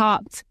it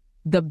topped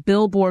the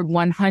Billboard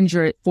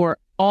 100 for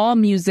all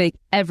music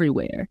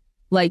everywhere.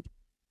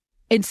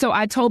 And so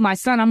I told my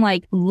son, I'm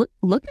like, look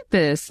at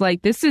this.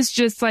 Like, this is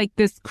just like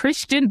this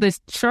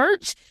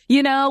church,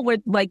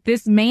 with like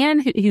this man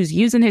who's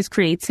using his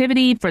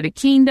creativity for the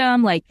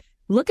kingdom. Like,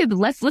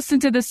 let's listen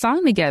to this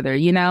song together,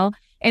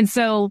 And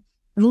so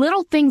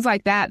little things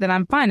like that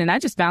I'm finding. I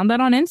just found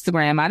that on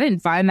Instagram. I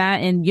didn't find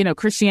that in,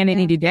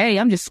 Christianity Today.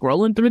 I'm just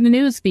scrolling through the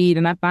news feed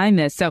and I find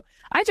this. So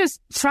I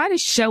just try to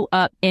show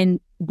up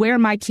in where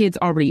my kids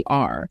already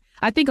are.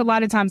 I think a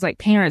lot of times, like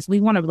parents,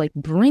 we want to like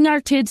bring our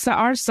kids to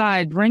our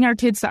side,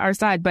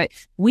 but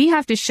we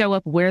have to show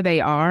up where they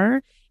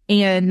are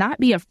and not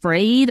be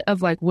afraid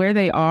of like where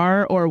they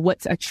are or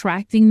what's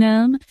attracting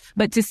them,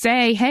 but to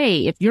say,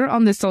 hey, if you're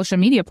on this social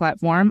media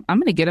platform, I'm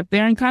going to get up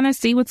there and kind of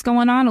see what's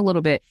going on a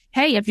little bit.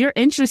 Hey, if you're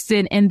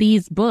interested in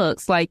these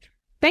books, like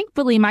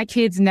thankfully my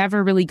kids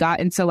never really got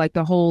into like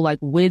the whole like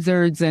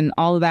wizards and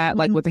all of that,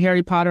 like with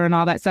Harry Potter and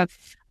all that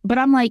stuff. But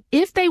I'm like,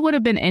 if they would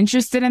have been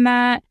interested in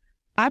that,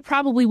 I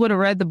probably would have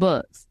read the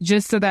books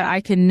just so that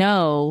I can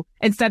know,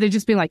 instead of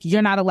just being like,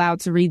 you're not allowed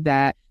to read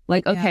that.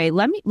 Like, okay,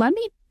 let me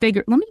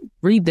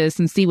read this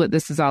and see what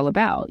this is all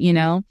about,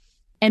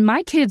 And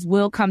my kids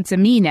will come to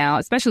me now,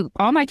 especially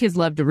all my kids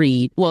love to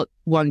read. Well,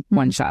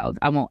 one child,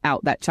 I won't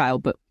out that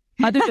child, but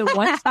other than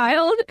one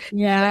child,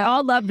 they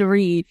all love to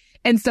read.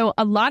 And so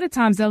a lot of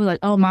times they'll be like,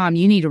 oh, mom,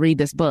 you need to read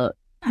this book.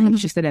 I'm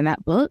interested in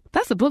that book.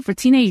 That's a book for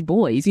teenage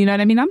boys. You know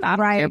what I mean? I don't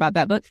care about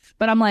that book.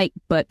 But I'm like,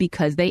 but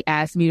because they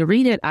asked me to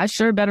read it, I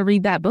sure better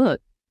read that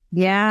book.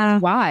 Yeah.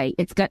 Why?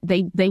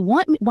 They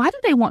want me. Why do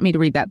they want me to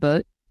read that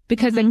book?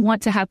 Because they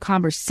want to have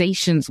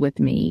conversations with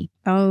me.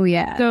 Oh,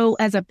 yeah. So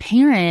as a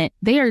parent,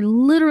 they are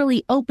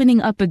literally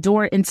opening up a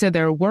door into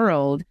their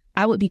world.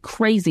 I would be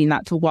crazy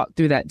not to walk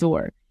through that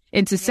door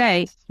and to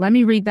say, let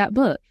me read that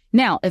book.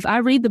 Now, if I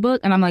read the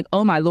book and I'm like,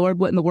 oh, my Lord,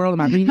 what in the world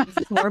am I reading? This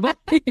is horrible.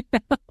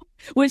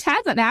 Which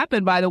hasn't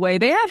happened, by the way.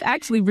 They have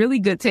actually really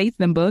good taste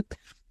in books.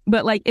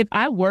 But like, if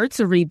I were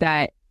to read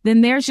that,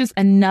 then there's just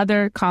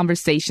another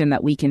conversation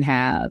that we can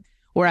have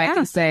where I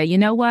can say, you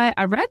know what?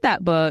 I read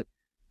that book.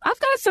 I've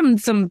got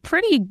some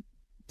pretty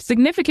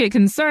significant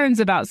concerns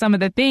about some of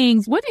the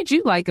things. What did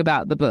you like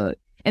about the book?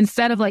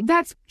 Instead of like,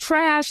 that's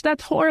trash,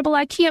 that's horrible,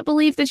 I can't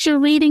believe that you're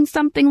reading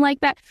something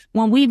like that.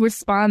 When we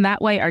respond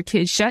that way, our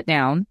kids shut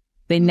down.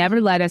 They never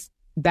let us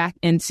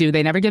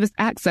they never give us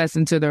access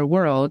into their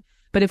world.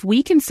 But if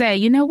we can say,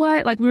 you know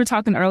what, like we were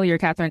talking earlier,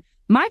 Catherine,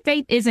 my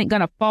faith isn't going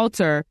to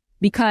falter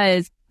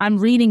because I'm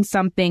reading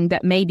something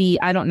that maybe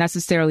I don't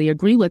necessarily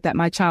agree with that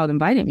my child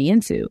invited me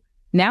into.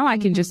 Now I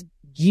can just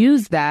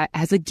use that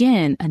as,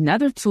 again,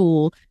 another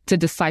tool to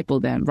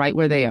disciple them right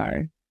where they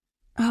are.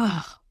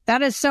 Oh,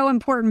 that is so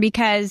important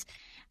because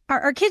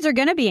our kids are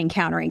going to be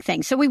encountering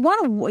things. So we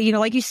want to,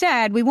 like you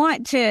said, we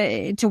want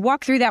to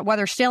walk through that while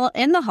they're still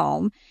in the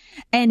home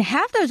and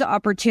have those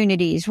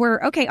opportunities where,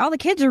 okay, all the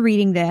kids are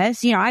reading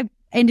this. I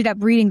ended up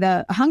reading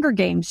the Hunger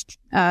Games.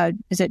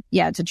 It's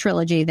a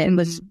trilogy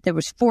that there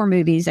was 4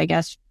 movies, I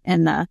guess,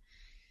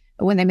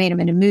 when they made them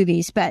into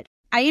movies. But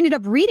I ended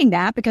up reading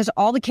that because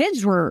all the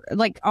kids were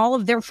like, all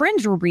of their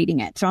friends were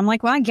reading it. So I'm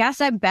like, well, I guess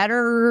I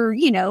better,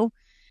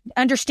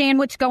 understand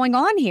what's going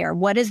on here.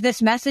 What is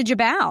this message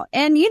about?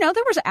 And, there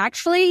was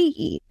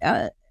actually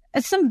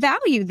some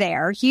value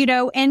there,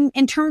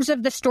 in terms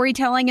of the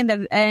storytelling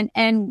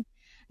and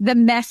the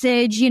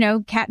message.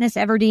 Katniss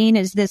Everdeen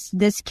is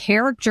this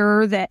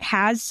character that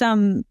has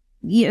some,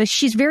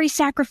 she's very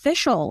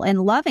sacrificial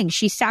and loving.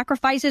 She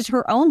sacrifices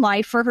her own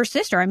life for her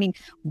sister. I mean,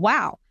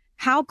 wow.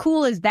 How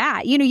cool is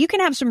that? You can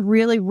have some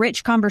really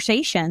rich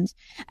conversations,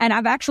 and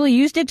I've actually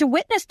used it to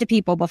witness to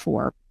people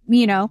before,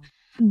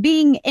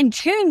 being in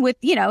tune with,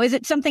 is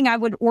it something I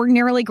would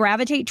ordinarily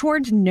gravitate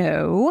towards?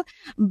 No.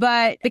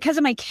 But because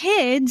of my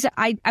kids,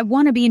 I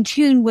want to be in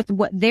tune with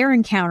what they're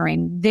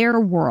encountering, their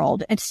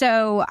world. And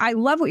so I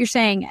love what you're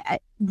saying.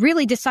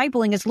 Really,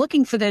 discipling is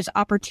looking for those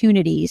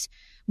opportunities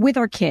with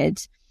our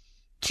kids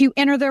to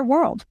enter their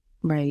world.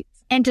 Right.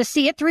 And to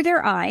see it through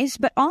their eyes,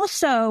 but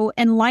also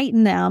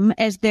enlighten them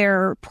as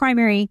their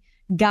primary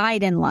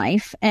guide in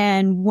life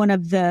and one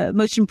of the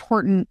most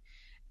important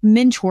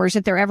mentors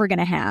that they're ever going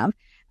to have,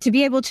 to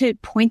be able to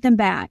point them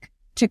back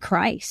to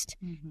Christ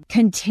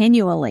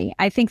continually.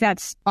 I think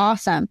that's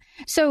awesome.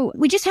 So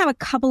we just have a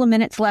couple of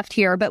minutes left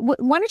here, but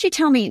why don't you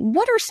tell me,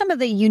 what are some of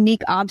the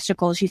unique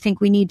obstacles you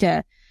think we need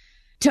to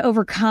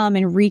overcome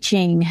in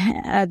reaching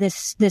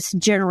this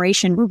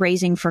generation we're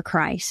raising for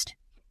Christ?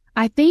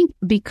 I think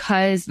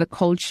because the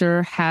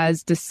culture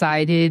has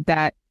decided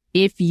that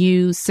if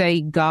you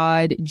say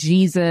God,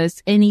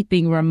 Jesus,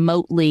 anything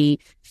remotely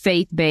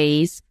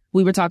faith-based,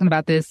 we were talking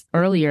about this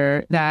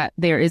earlier, that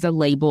there is a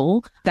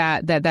label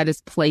that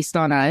is placed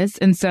on us.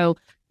 And so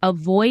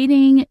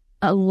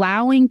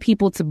allowing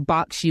people to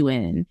box you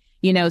in,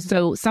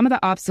 so some of the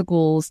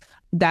obstacles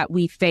that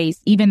we face,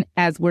 even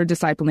as we're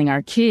discipling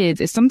our kids,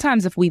 is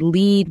sometimes if we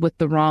lead with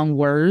the wrong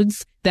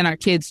words, then our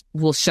kids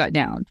will shut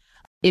down.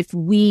 If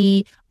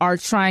we are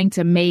trying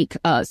to make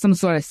some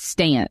sort of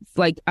stance,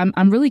 like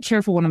I'm really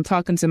careful when I'm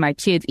talking to my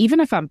kids,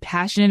 even if I'm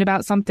passionate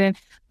about something,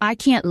 I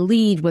can't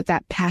lead with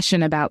that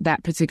passion about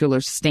that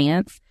particular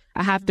stance.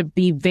 I have to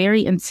be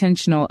very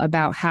intentional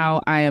about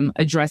how I am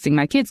addressing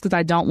my kids because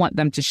I don't want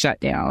them to shut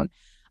down.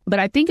 But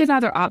I think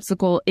another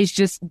obstacle is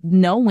just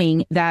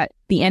knowing that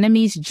the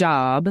enemy's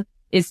job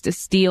is to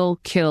steal,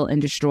 kill, and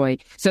destroy.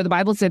 So the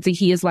Bible says that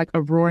he is like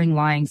a roaring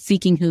lion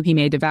seeking who he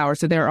may devour.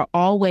 So there are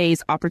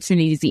always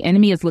opportunities. The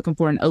enemy is looking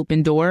for an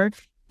open door.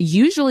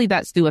 Usually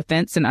that's through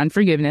offense and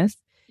unforgiveness.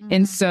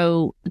 And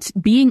so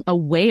being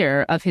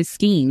aware of his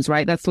schemes,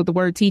 right? That's what the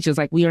word teaches.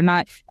 Like, we are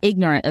not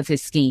ignorant of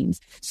his schemes.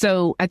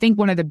 So I think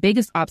one of the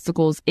biggest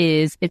obstacles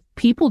is if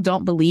people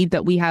don't believe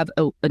that we have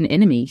an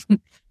enemy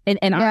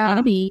and our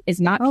enemy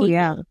is not people.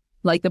 Yeah.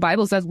 Like the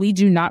Bible says, we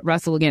do not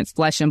wrestle against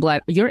flesh and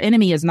blood. Your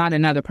enemy is not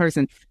another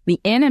person.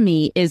 The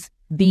enemy is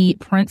the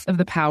prince of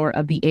the power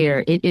of the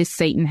air. It is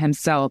Satan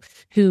himself,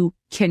 who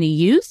can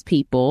use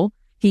people.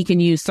 He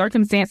can use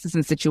circumstances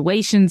and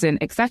situations and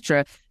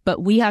etc.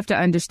 But we have to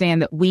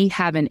understand that we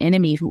have an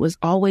enemy who is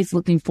always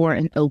looking for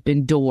an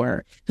open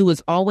door, who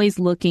is always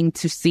looking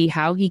to see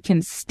how he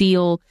can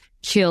steal,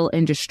 kill,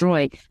 and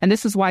destroy. And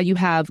this is why you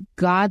have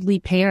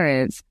godly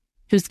parents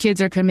whose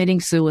kids are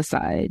committing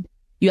suicide.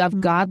 You have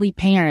godly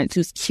parents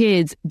whose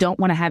kids don't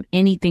want to have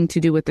anything to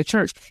do with the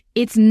church.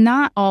 It's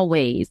not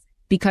always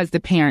because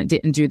the parent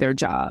didn't do their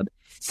job.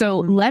 So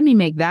let me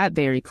make that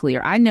very clear.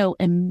 I know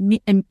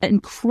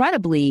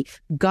incredibly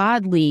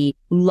godly,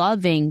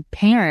 loving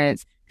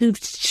parents whose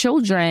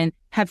children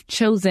have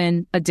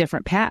chosen a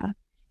different path.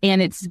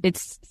 And it's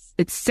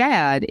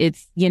sad.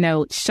 It's,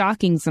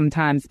 shocking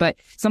sometimes. But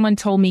someone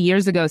told me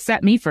years ago,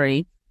 set me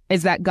free,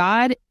 is that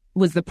God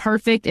was the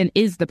perfect and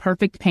is the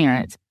perfect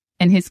parent,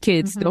 and his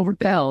kids still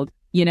rebelled,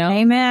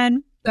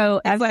 Amen.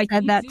 So it's like,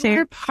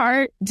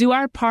 do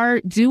our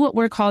part, do what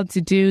we're called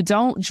to do.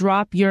 Don't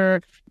drop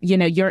your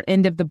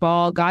end of the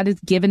ball. God has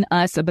given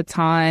us a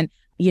baton.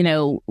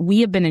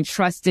 We have been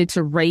entrusted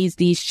to raise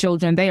these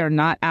children. They are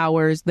not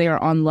ours. They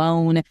are on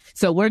loan.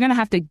 So we're going to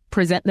have to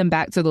present them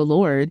back to the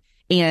Lord.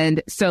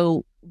 And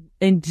so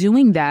in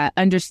doing that,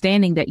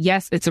 understanding that,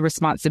 yes, it's a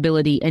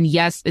responsibility, and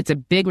yes, it's a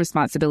big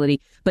responsibility,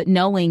 but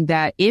knowing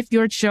that if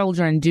your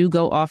children do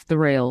go off the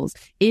rails,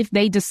 if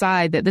they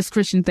decide that this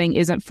Christian thing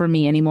isn't for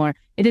me anymore,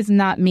 it does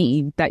not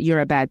mean that you're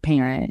a bad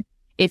parent.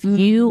 If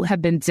you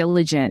have been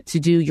diligent to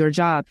do your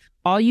job,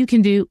 all you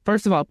can do,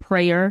 first of all,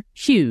 prayer,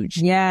 huge.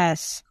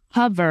 Yes.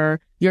 Cover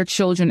your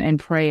children in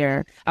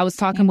prayer. I was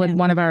talking with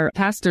one of our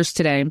pastors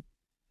today.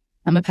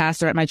 I'm a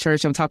pastor at my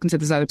church. I'm talking to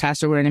this other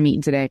pastor. We're in a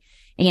meeting today.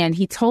 And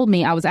he told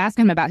me, I was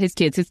asking him about his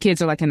kids. His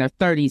kids are like in their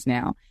 30s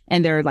now,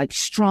 and they're like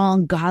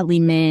strong, godly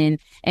men.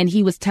 And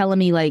he was telling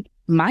me, like,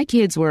 my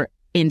kids were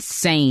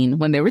insane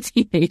when they were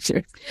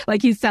teenagers.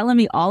 Like, he's telling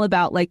me all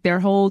about like their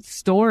whole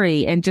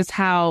story, and just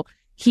how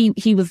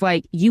he was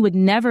like, you would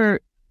never,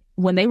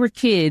 when they were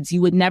kids,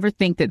 you would never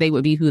think that they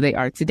would be who they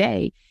are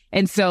today.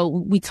 And so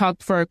we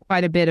talked for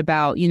quite a bit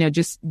about, you know,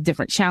 just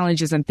different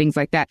challenges and things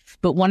like that.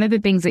 But one of the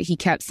things that he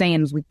kept saying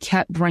was we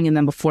kept bringing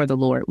them before the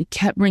Lord. We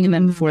kept bringing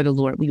them before the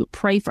Lord. We would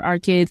pray for our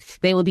kids.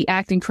 They would be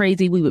acting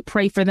crazy. We would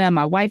pray for them.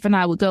 My wife and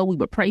I would go. We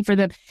would pray for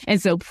them.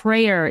 And so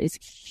prayer is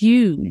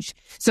huge.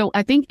 So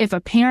I think if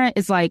a parent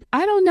is like,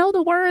 I don't know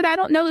the word, I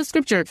don't know the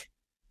scripture,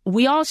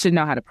 we all should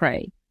know how to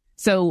pray.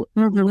 So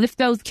lift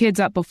those kids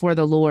up before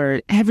the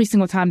Lord every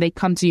single time they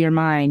come to your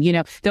mind. You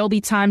know, there'll be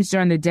times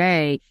during the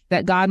day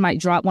that God might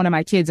drop one of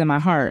my kids in my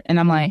heart. And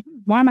I'm like,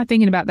 why am I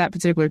thinking about that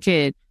particular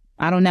kid?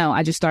 I don't know.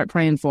 I just start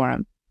praying for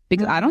them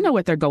because I don't know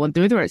what they're going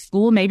through. They're at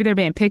school. Maybe they're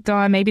being picked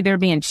on. Maybe they're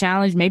being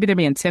challenged. Maybe they're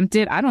being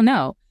tempted. I don't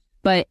know.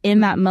 But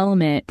in that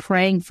moment,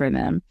 praying for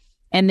them.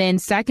 And then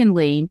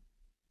secondly,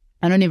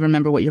 I don't even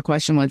remember what your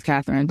question was,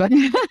 Catherine, but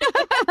it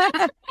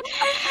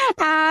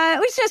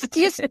was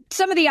just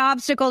some of the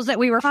obstacles that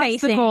we were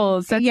facing.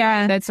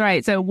 That's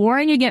right. So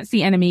warring against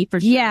the enemy for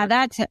sure. Yeah,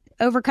 that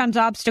overcomes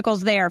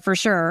obstacles there for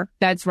sure.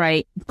 That's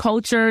right.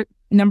 Culture,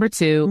 number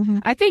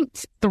 2. I think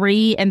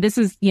 3, and this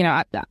is, you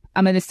know,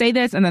 I'm going to say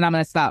this and then I'm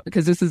going to stop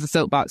because this is a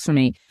soapbox for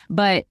me.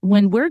 But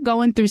when we're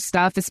going through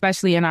stuff,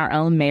 especially in our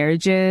own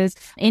marriages,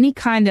 any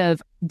kind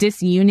of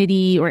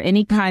disunity or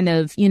any kind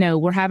of, you know,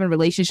 we're having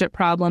relationship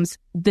problems,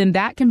 then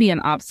that can be an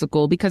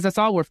obstacle because that's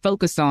all we're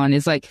focused on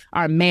is like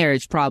our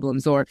marriage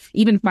problems or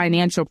even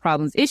financial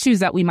problems, issues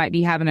that we might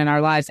be having in our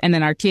lives. And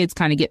then our kids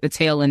kind of get the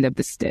tail end of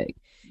the stick.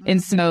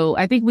 And so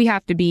I think we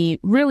have to be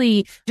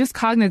really just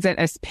cognizant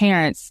as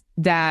parents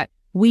that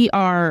we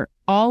are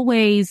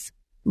always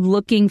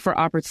looking for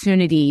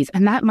opportunities.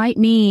 And that might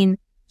mean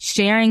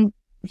sharing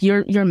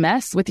your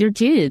mess with your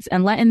kids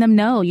and letting them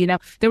know, you know,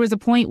 there was a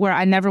point where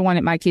I never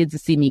wanted my kids to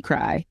see me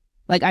cry.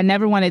 Like I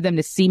never wanted them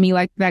to see me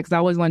like that because I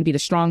always wanted to be the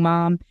strong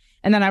mom.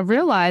 And then I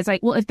realized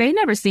like, well, if they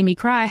never see me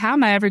cry, how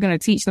am I ever going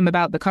to teach them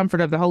about the comfort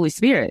of the Holy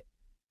Spirit?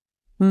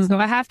 So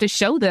I have to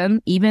show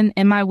them even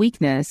in my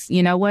weakness,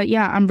 you know what?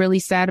 Yeah, I'm really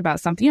sad about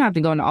something. You don't have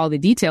to go into all the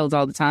details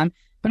all the time,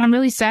 but I'm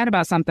really sad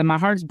about something. My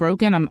heart's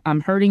broken.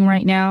 I'm hurting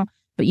right now.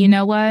 But you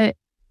know what?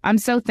 I'm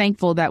so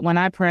thankful that when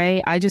I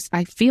pray, I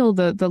feel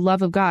the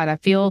love of God. I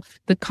feel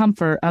the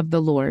comfort of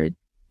the Lord.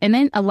 And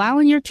then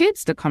allowing your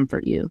kids to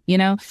comfort you, you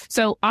know?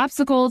 So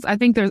obstacles, I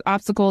think there's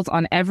obstacles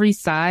on every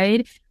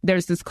side.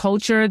 There's this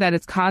culture that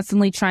is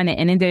constantly trying to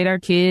inundate our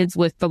kids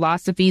with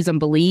philosophies and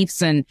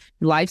beliefs and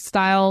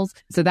lifestyles.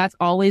 So that's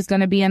always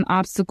going to be an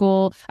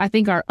obstacle. I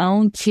think our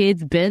own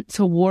kids bent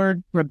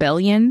toward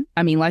rebellion.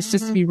 I mean, let's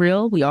just be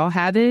real. We all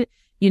have it.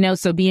 You know,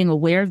 so being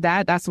aware of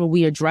that, that's where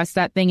we address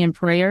that thing in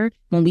prayer.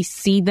 When we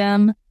see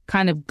them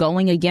kind of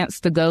going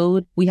against the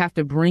goad, we have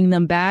to bring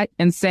them back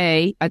and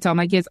say, I tell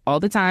my kids all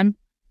the time,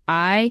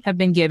 I have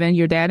been given,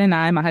 your dad and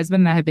I, my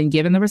husband and I have been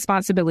given the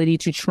responsibility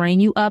to train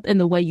you up in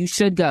the way you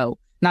should go.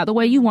 Not the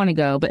way you want to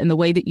go, but in the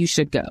way that you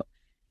should go.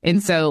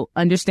 And so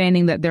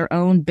understanding that their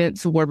own bent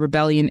toward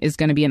rebellion is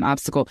going to be an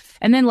obstacle.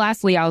 And then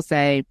lastly, I'll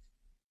say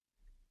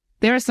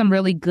there are some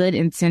really good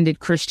intended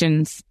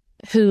Christians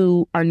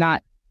who are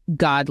not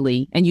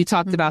godly. And you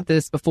talked about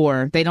this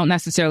before. They don't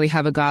necessarily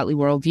have a godly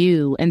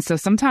worldview. And so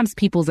sometimes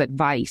people's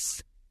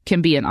advice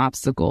can be an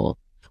obstacle.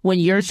 When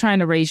you're trying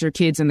to raise your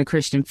kids in the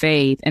Christian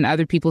faith and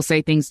other people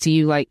say things to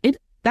you like,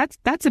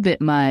 that's a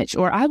bit much,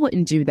 or I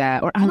wouldn't do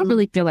that, or I don't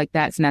really feel like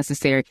that's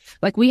necessary.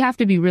 Like we have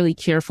to be really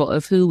careful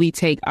of who we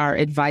take our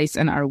advice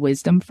and our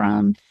wisdom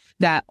from,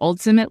 that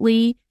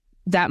ultimately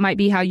that might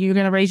be how you're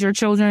going to raise your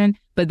children.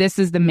 But this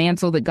is the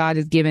mantle that God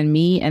has given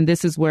me. And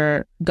this is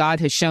where God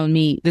has shown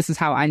me this is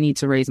how I need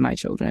to raise my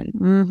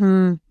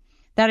children.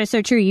 That is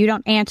so true. You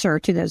don't answer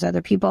to those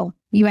other people.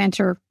 You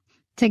answer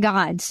to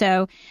God.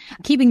 So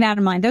keeping that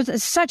in mind, those are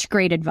such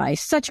great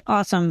advice, such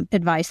awesome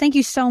advice. Thank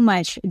you so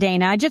much,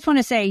 Dana. I just want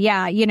to say,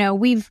 yeah, you know,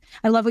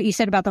 I love what you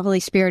said about the Holy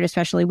Spirit,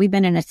 especially. We've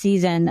been in a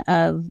season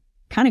of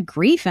kind of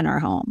grief in our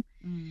home.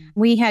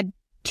 We had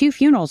 2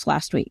 funerals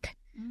last week.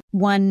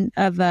 One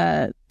of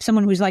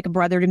someone who's like a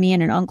brother to me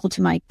and an uncle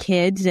to my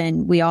kids,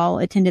 and we all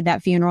attended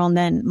that funeral. And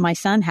then my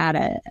son had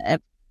a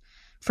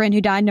friend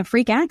who died in a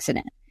freak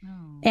accident.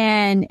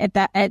 And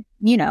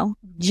you know,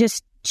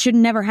 just should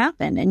never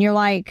happen. And you're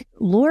like,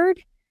 Lord,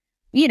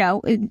 you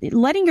know,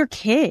 letting your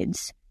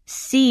kids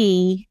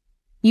see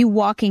you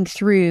walking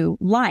through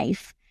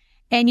life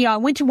And, I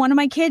went to one of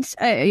my kids.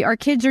 Our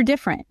kids are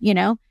different,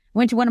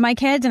 Went to one of my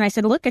kids and I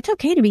said, look, it's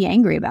okay to be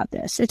angry about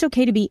this. It's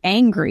okay to be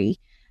angry,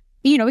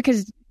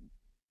 because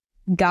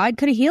God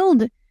could have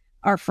healed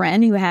our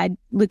friend who had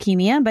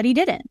leukemia, but he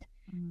didn't.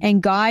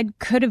 And God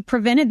could have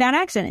prevented that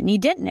accident and he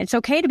didn't. It's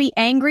okay to be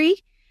angry.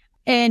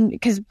 And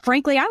because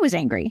frankly, I was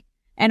angry.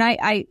 And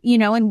I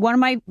and one of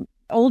my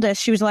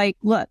oldest, she was like,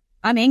 look,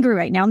 I'm angry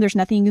right now. And there's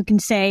nothing you can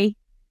say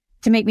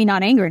to make me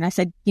not angry. And I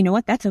said, you know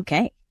what? That's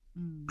okay.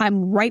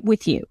 I'm right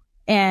with you.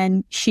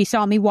 And she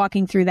saw me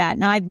walking through that.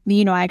 And I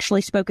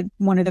actually spoke at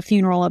one of the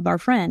funeral of our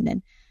friend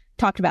and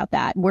talked about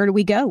that. Where do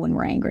we go when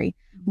we're angry?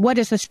 What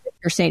does the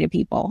scripture say to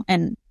people?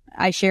 And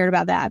I shared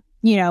about that.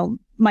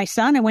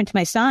 I went to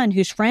my son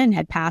whose friend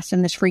had passed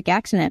in this freak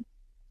accident.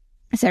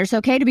 I said, it's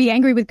okay to be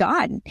angry with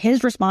God.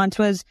 His response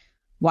was,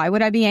 why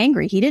would I be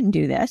angry? He didn't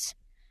do this.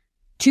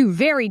 Two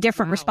very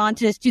different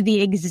responses to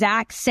the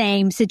exact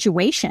same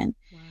situation.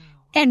 Wow.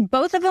 And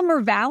both of them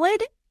are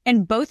valid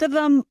and both of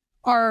them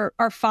are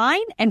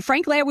fine. And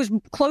frankly, I was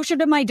closer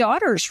to my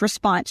daughter's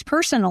response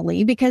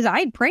personally because I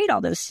had prayed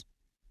all those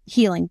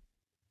healing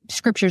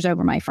scriptures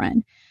over my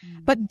friend.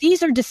 But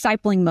these are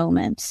discipling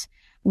moments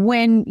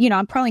when,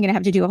 I'm probably going to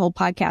have to do a whole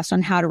podcast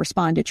on how to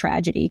respond to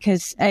tragedy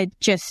because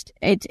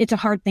it's a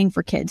hard thing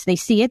for kids. They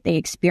see it, they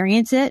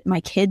experience it.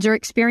 My kids are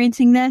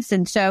experiencing this.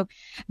 And so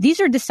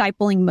these are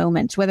discipling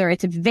moments, whether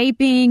it's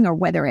vaping or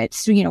whether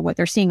it's, what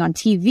they're seeing on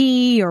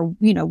TV or,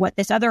 what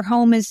this other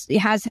home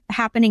has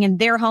happening in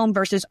their home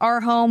versus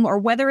our home, or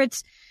whether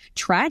it's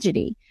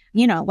tragedy.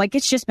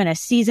 It's just been a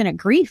season of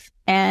grief.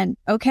 And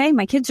okay,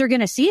 my kids are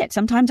going to see it.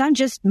 Sometimes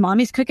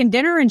mommy's cooking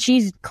dinner and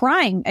she's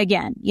crying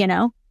again,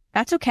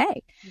 That's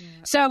okay. Yeah.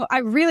 So I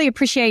really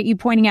appreciate you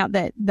pointing out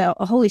that the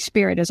Holy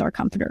Spirit is our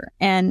comforter.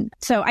 And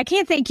so I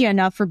can't thank you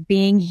enough for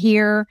being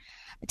here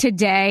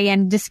today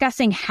and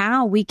discussing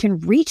how we can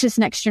reach this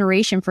next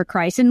generation for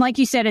Christ. And like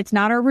you said, it's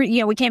not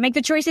we can't make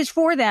the choices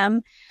for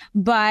them,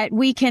 but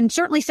we can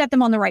certainly set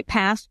them on the right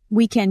path.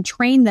 We can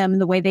train them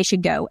the way they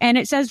should go. And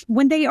it says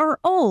when they are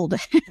old,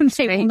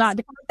 they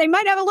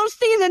might have a little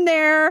season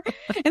there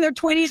in their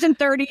 20s and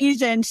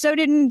 30s. And so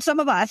didn't some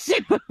of us.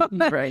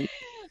 Right.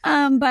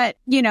 But,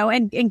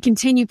 and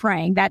continue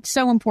praying. That's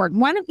so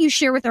important. Why don't you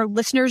share with our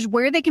listeners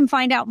where they can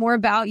find out more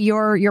about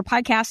your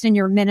podcast and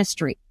your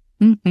ministry?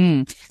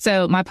 Mm-hmm.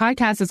 So my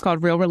podcast is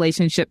called Real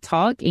Relationship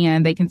Talk,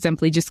 and they can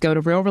simply just go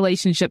to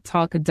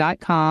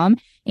realrelationshiptalk.com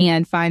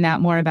and find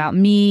out more about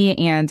me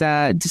and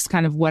just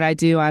kind of what I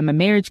do. I'm a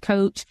marriage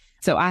coach.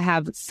 So I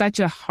have such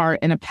a heart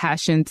and a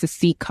passion to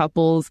see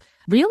couples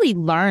really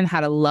learn how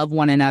to love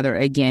one another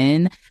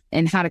again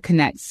and how to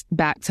connect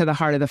back to the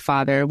heart of the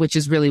Father, which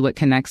is really what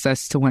connects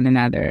us to one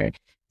another.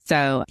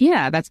 So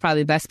yeah, that's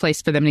probably the best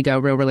place for them to go,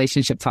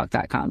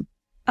 realrelationshiptalk.com.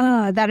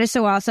 Oh, that is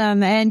so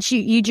awesome. And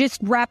you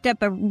just wrapped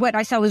up what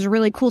I saw was a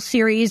really cool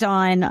series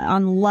on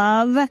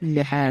love.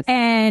 Yes.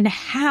 And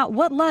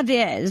what love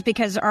is,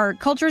 because our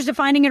culture is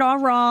defining it all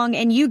wrong.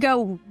 And you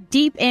go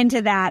deep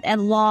into that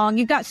and long.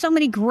 You've got so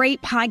many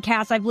great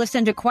podcasts. I've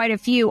listened to quite a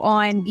few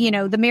on,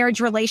 the marriage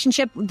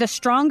relationship. The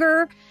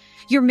stronger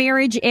your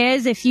marriage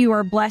is, if you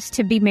are blessed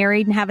to be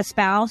married and have a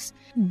spouse,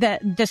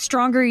 the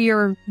stronger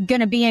you're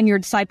going to be in your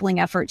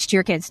discipling efforts to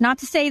your kids. Not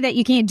to say that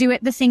you can't do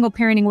it the single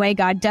parenting way.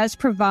 God does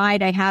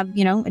provide. I have,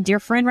 a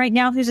dear friend right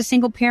now who's a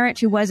single parent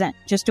who wasn't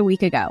just a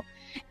week ago.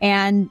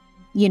 And,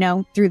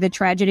 through the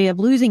tragedy of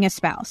losing a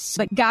spouse.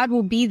 But God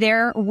will be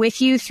there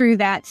with you through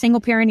that single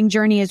parenting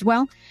journey as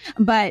well.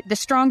 But the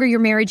stronger your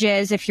marriage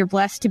is, if you're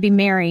blessed to be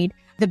married,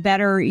 the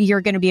better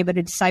you're going to be able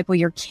to disciple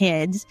your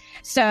kids.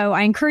 So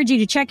I encourage you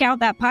to check out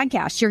that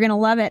podcast. You're going to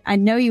love it. I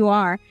know you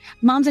are.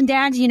 Moms and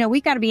dads,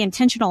 we've got to be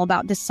intentional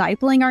about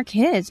discipling our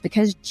kids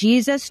because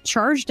Jesus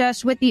charged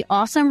us with the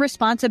awesome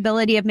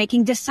responsibility of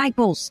making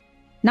disciples,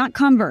 not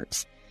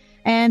converts.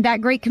 And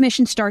that Great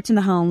Commission starts in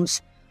the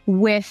homes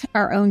with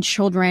our own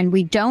children.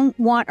 We don't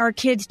want our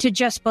kids to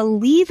just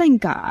believe in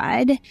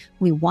God.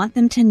 We want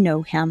them to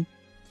know Him.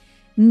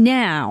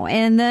 Now,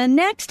 in the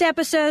next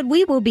episode,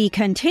 we will be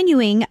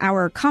continuing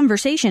our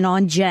conversation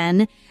on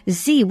Gen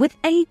Z with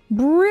a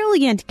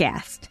brilliant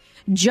guest.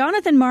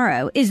 Jonathan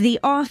Morrow is the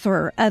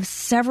author of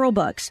several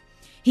books.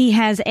 He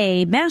has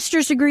a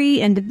master's degree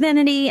in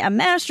divinity, a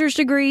master's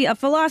degree of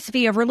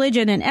philosophy of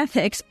religion and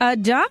ethics, a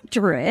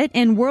doctorate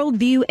in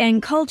worldview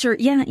and culture.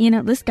 Yeah,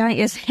 this guy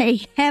is a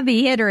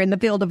heavy hitter in the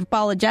field of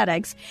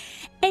apologetics.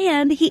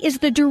 And he is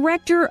the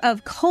director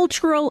of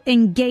cultural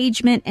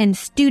engagement and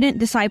student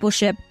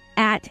discipleship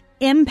at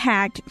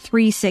Impact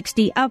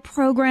 360, a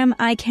program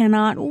I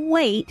cannot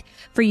wait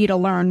for you to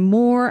learn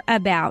more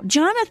about.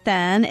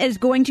 Jonathan is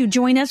going to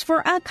join us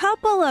for a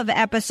couple of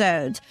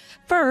episodes.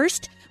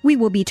 First, we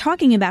will be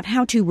talking about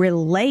how to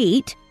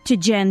relate to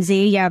Gen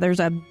Z. Yeah,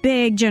 there's a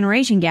big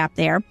generation gap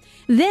there.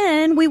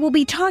 Then we will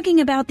be talking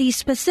about the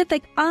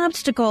specific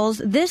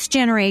obstacles this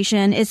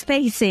generation is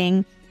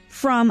facing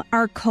from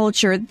our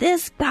culture.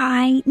 This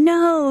guy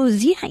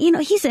knows. Yeah,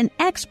 he's an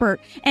expert.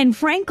 And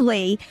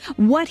frankly,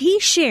 what he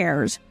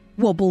shares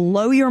will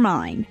blow your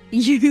mind.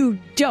 You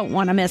don't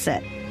want to miss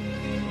it.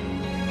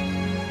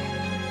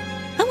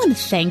 I want want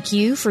to thank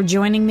you for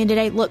joining me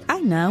today. Look, I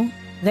know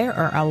there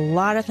are a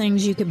lot of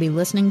things you could be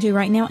listening to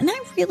right now, and I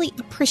really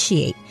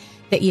appreciate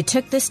that you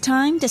took this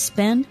time to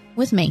spend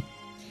with me.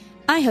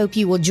 I hope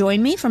you will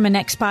join me for my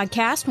next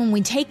podcast when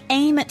we take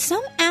aim at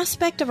some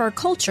aspect of our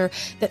culture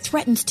that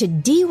threatens to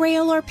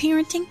derail our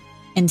parenting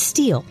and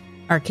steal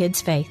our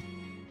kids' faith.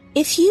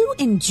 If you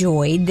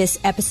enjoyed this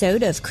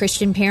episode of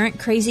Christian Parent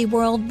Crazy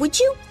World, would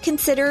you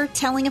consider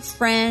telling a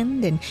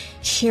friend and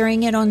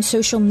sharing it on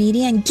social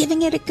media and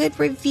giving it a good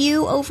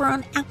review over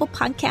on Apple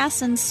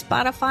Podcasts and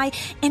Spotify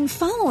and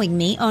following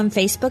me on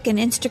Facebook and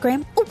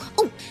Instagram?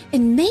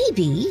 And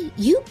maybe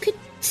you could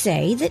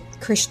say that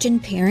Christian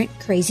Parent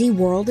Crazy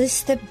World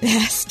is the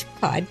best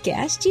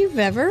podcast you've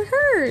ever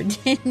heard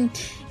in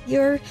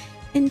your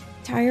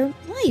entire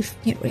life.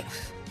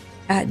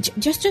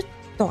 Just a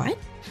thought.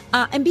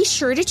 And be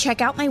sure to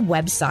check out my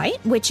website,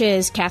 which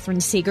is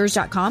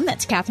CatherineSegars.com.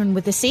 That's Catherine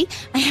with a C.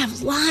 I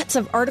have lots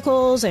of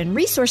articles and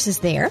resources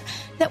there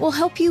that will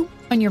help you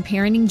on your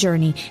parenting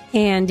journey.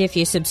 And if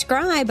you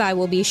subscribe, I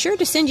will be sure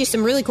to send you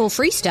some really cool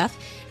free stuff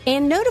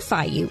and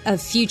notify you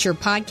of future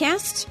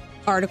podcasts,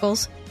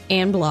 articles,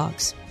 and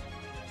blogs.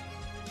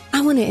 I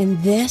want to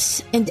end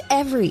this and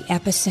every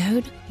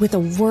episode with a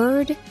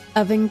word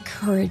of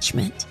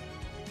encouragement.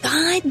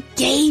 God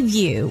gave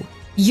you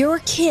your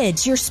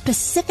kids, your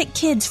specific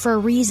kids, for a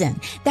reason.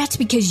 That's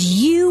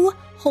because you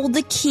hold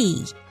the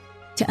key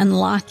to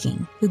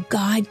unlocking who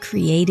God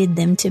created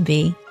them to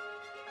be.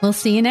 We'll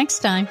see you next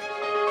time.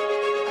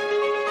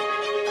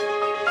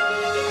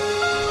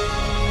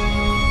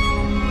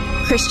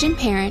 Christian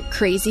Parent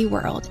Crazy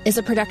World is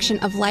a production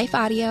of Life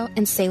Audio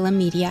and Salem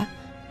Media.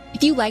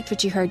 If you liked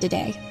what you heard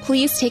today,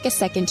 please take a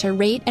second to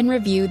rate and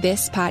review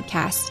this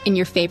podcast in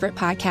your favorite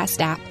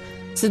podcast app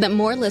so that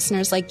more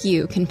listeners like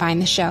you can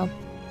find the show.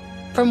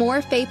 For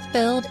more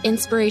faith-filled,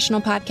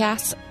 inspirational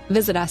podcasts,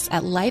 visit us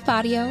at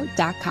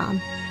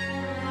lifeaudio.com.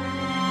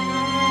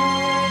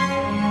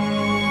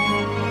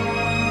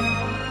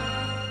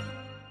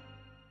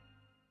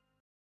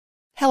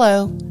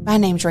 Hello, my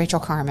name's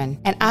Rachel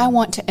Carmen, and I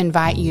want to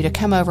invite you to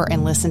come over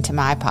and listen to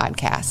my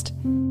podcast.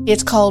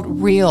 It's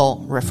called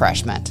Real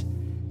Refreshment.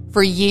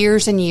 For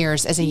years and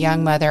years as a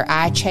young mother,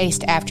 I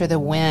chased after the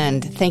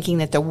wind, thinking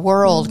that the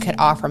world could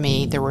offer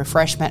me the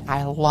refreshment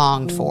I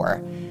longed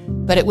for.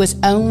 But it was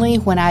only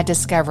when I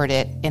discovered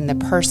it in the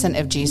person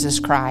of Jesus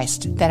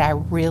Christ that I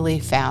really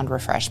found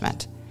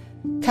refreshment.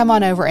 Come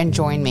on over and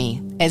join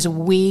me as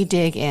we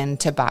dig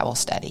into Bible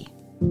study.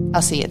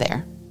 I'll see you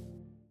there.